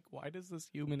and like, why does this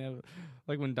human have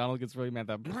like when Donald gets really mad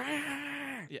that?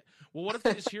 Yeah. Well, what if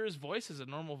they just hear his voice as a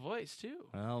normal voice too?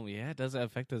 Well, yeah, does that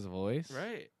affect his voice?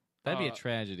 Right. That'd be a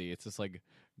tragedy. It's just like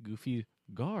Goofy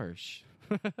Garsh.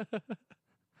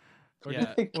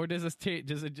 Or does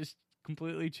does it just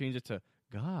completely change it to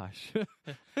Gosh?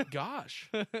 Gosh,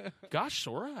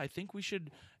 Sora, I think we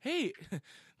should. Hey,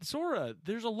 Sora,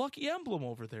 there's a lucky emblem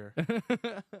over there.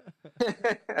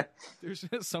 There's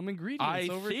some ingredients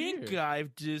over here. I think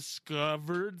I've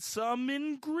discovered some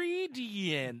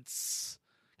ingredients.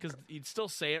 Because he'd still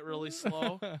say it really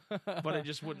slow, but it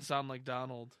just wouldn't sound like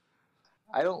Donald.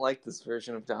 I don't like this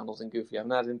version of Donald and Goofy. I'm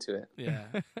not into it. Yeah,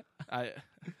 I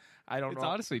don't know. It's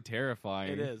honestly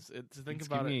terrifying. It is. To think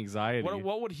about giving it. me anxiety.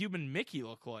 What would human Mickey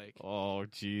look like? Oh,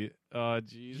 gee.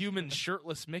 Geez. Human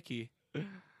shirtless Mickey.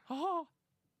 Oh.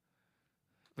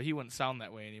 But he wouldn't sound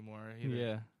that way anymore either.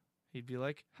 Yeah. He'd be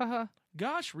like, Haha.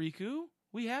 gosh, Riku,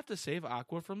 we have to save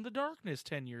Aqua from the darkness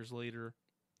 10 years later.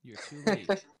 You're too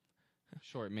late.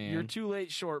 Short man. You're too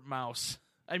late, short mouse.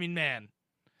 I mean, man.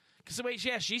 Because, wait,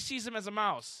 yeah, she sees him as a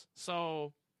mouse.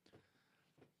 So,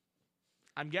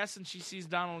 I'm guessing she sees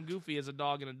Donald and Goofy as a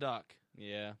dog and a duck.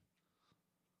 Yeah.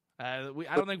 I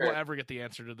don't think we'll ever get the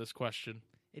answer to this question.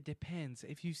 It depends.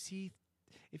 If you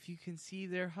can see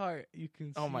their heart, you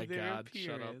can see Oh my their God!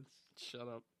 appearance. Shut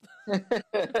up!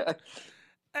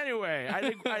 Anyway,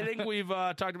 I think we've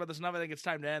talked about this enough. I think it's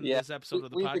time to end this episode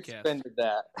of the we've podcast. Expended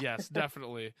that. Yes,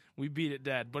 definitely. We beat it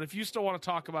dead. But if you still want to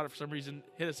talk about it for some reason,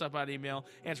 hit us up on email,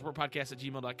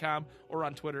 answerreportpodcast@gmail.com, or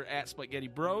on Twitter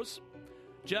 @SpaghettiBros.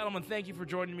 Gentlemen, thank you for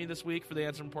joining me this week for the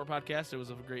Answer Report podcast. It was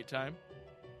a great time.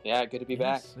 Yeah, good to be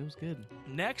back. It was good.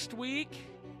 Next week,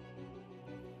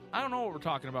 I don't know what we're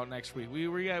talking about next week. We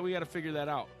got to figure that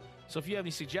out. So if you have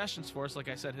any suggestions for us, like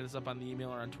I said, hit us up on the email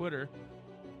or on Twitter.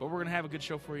 But we're going to have a good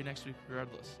show for you next week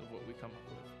regardless of what we come up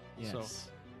with. Yes. So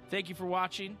thank you for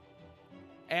watching.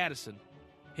 Addison,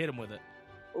 hit him with it.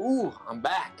 Ooh, I'm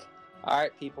back. All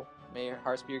right, people. May your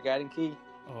hearts be your guiding key.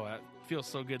 Oh, that feels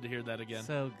so good to hear that again.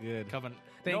 So good. Coming.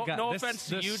 Thank God. No offense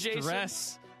to you,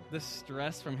 Jason. The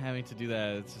stress from having to do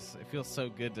that, it feels so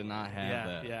good to not have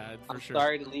that. Yeah, for I'm sure.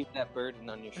 sorry to leave that burden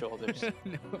on your shoulders.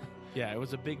 No. Yeah, it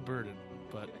was a big burden,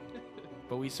 but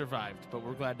we survived. But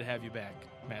we're glad to have you back,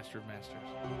 Master of Masters.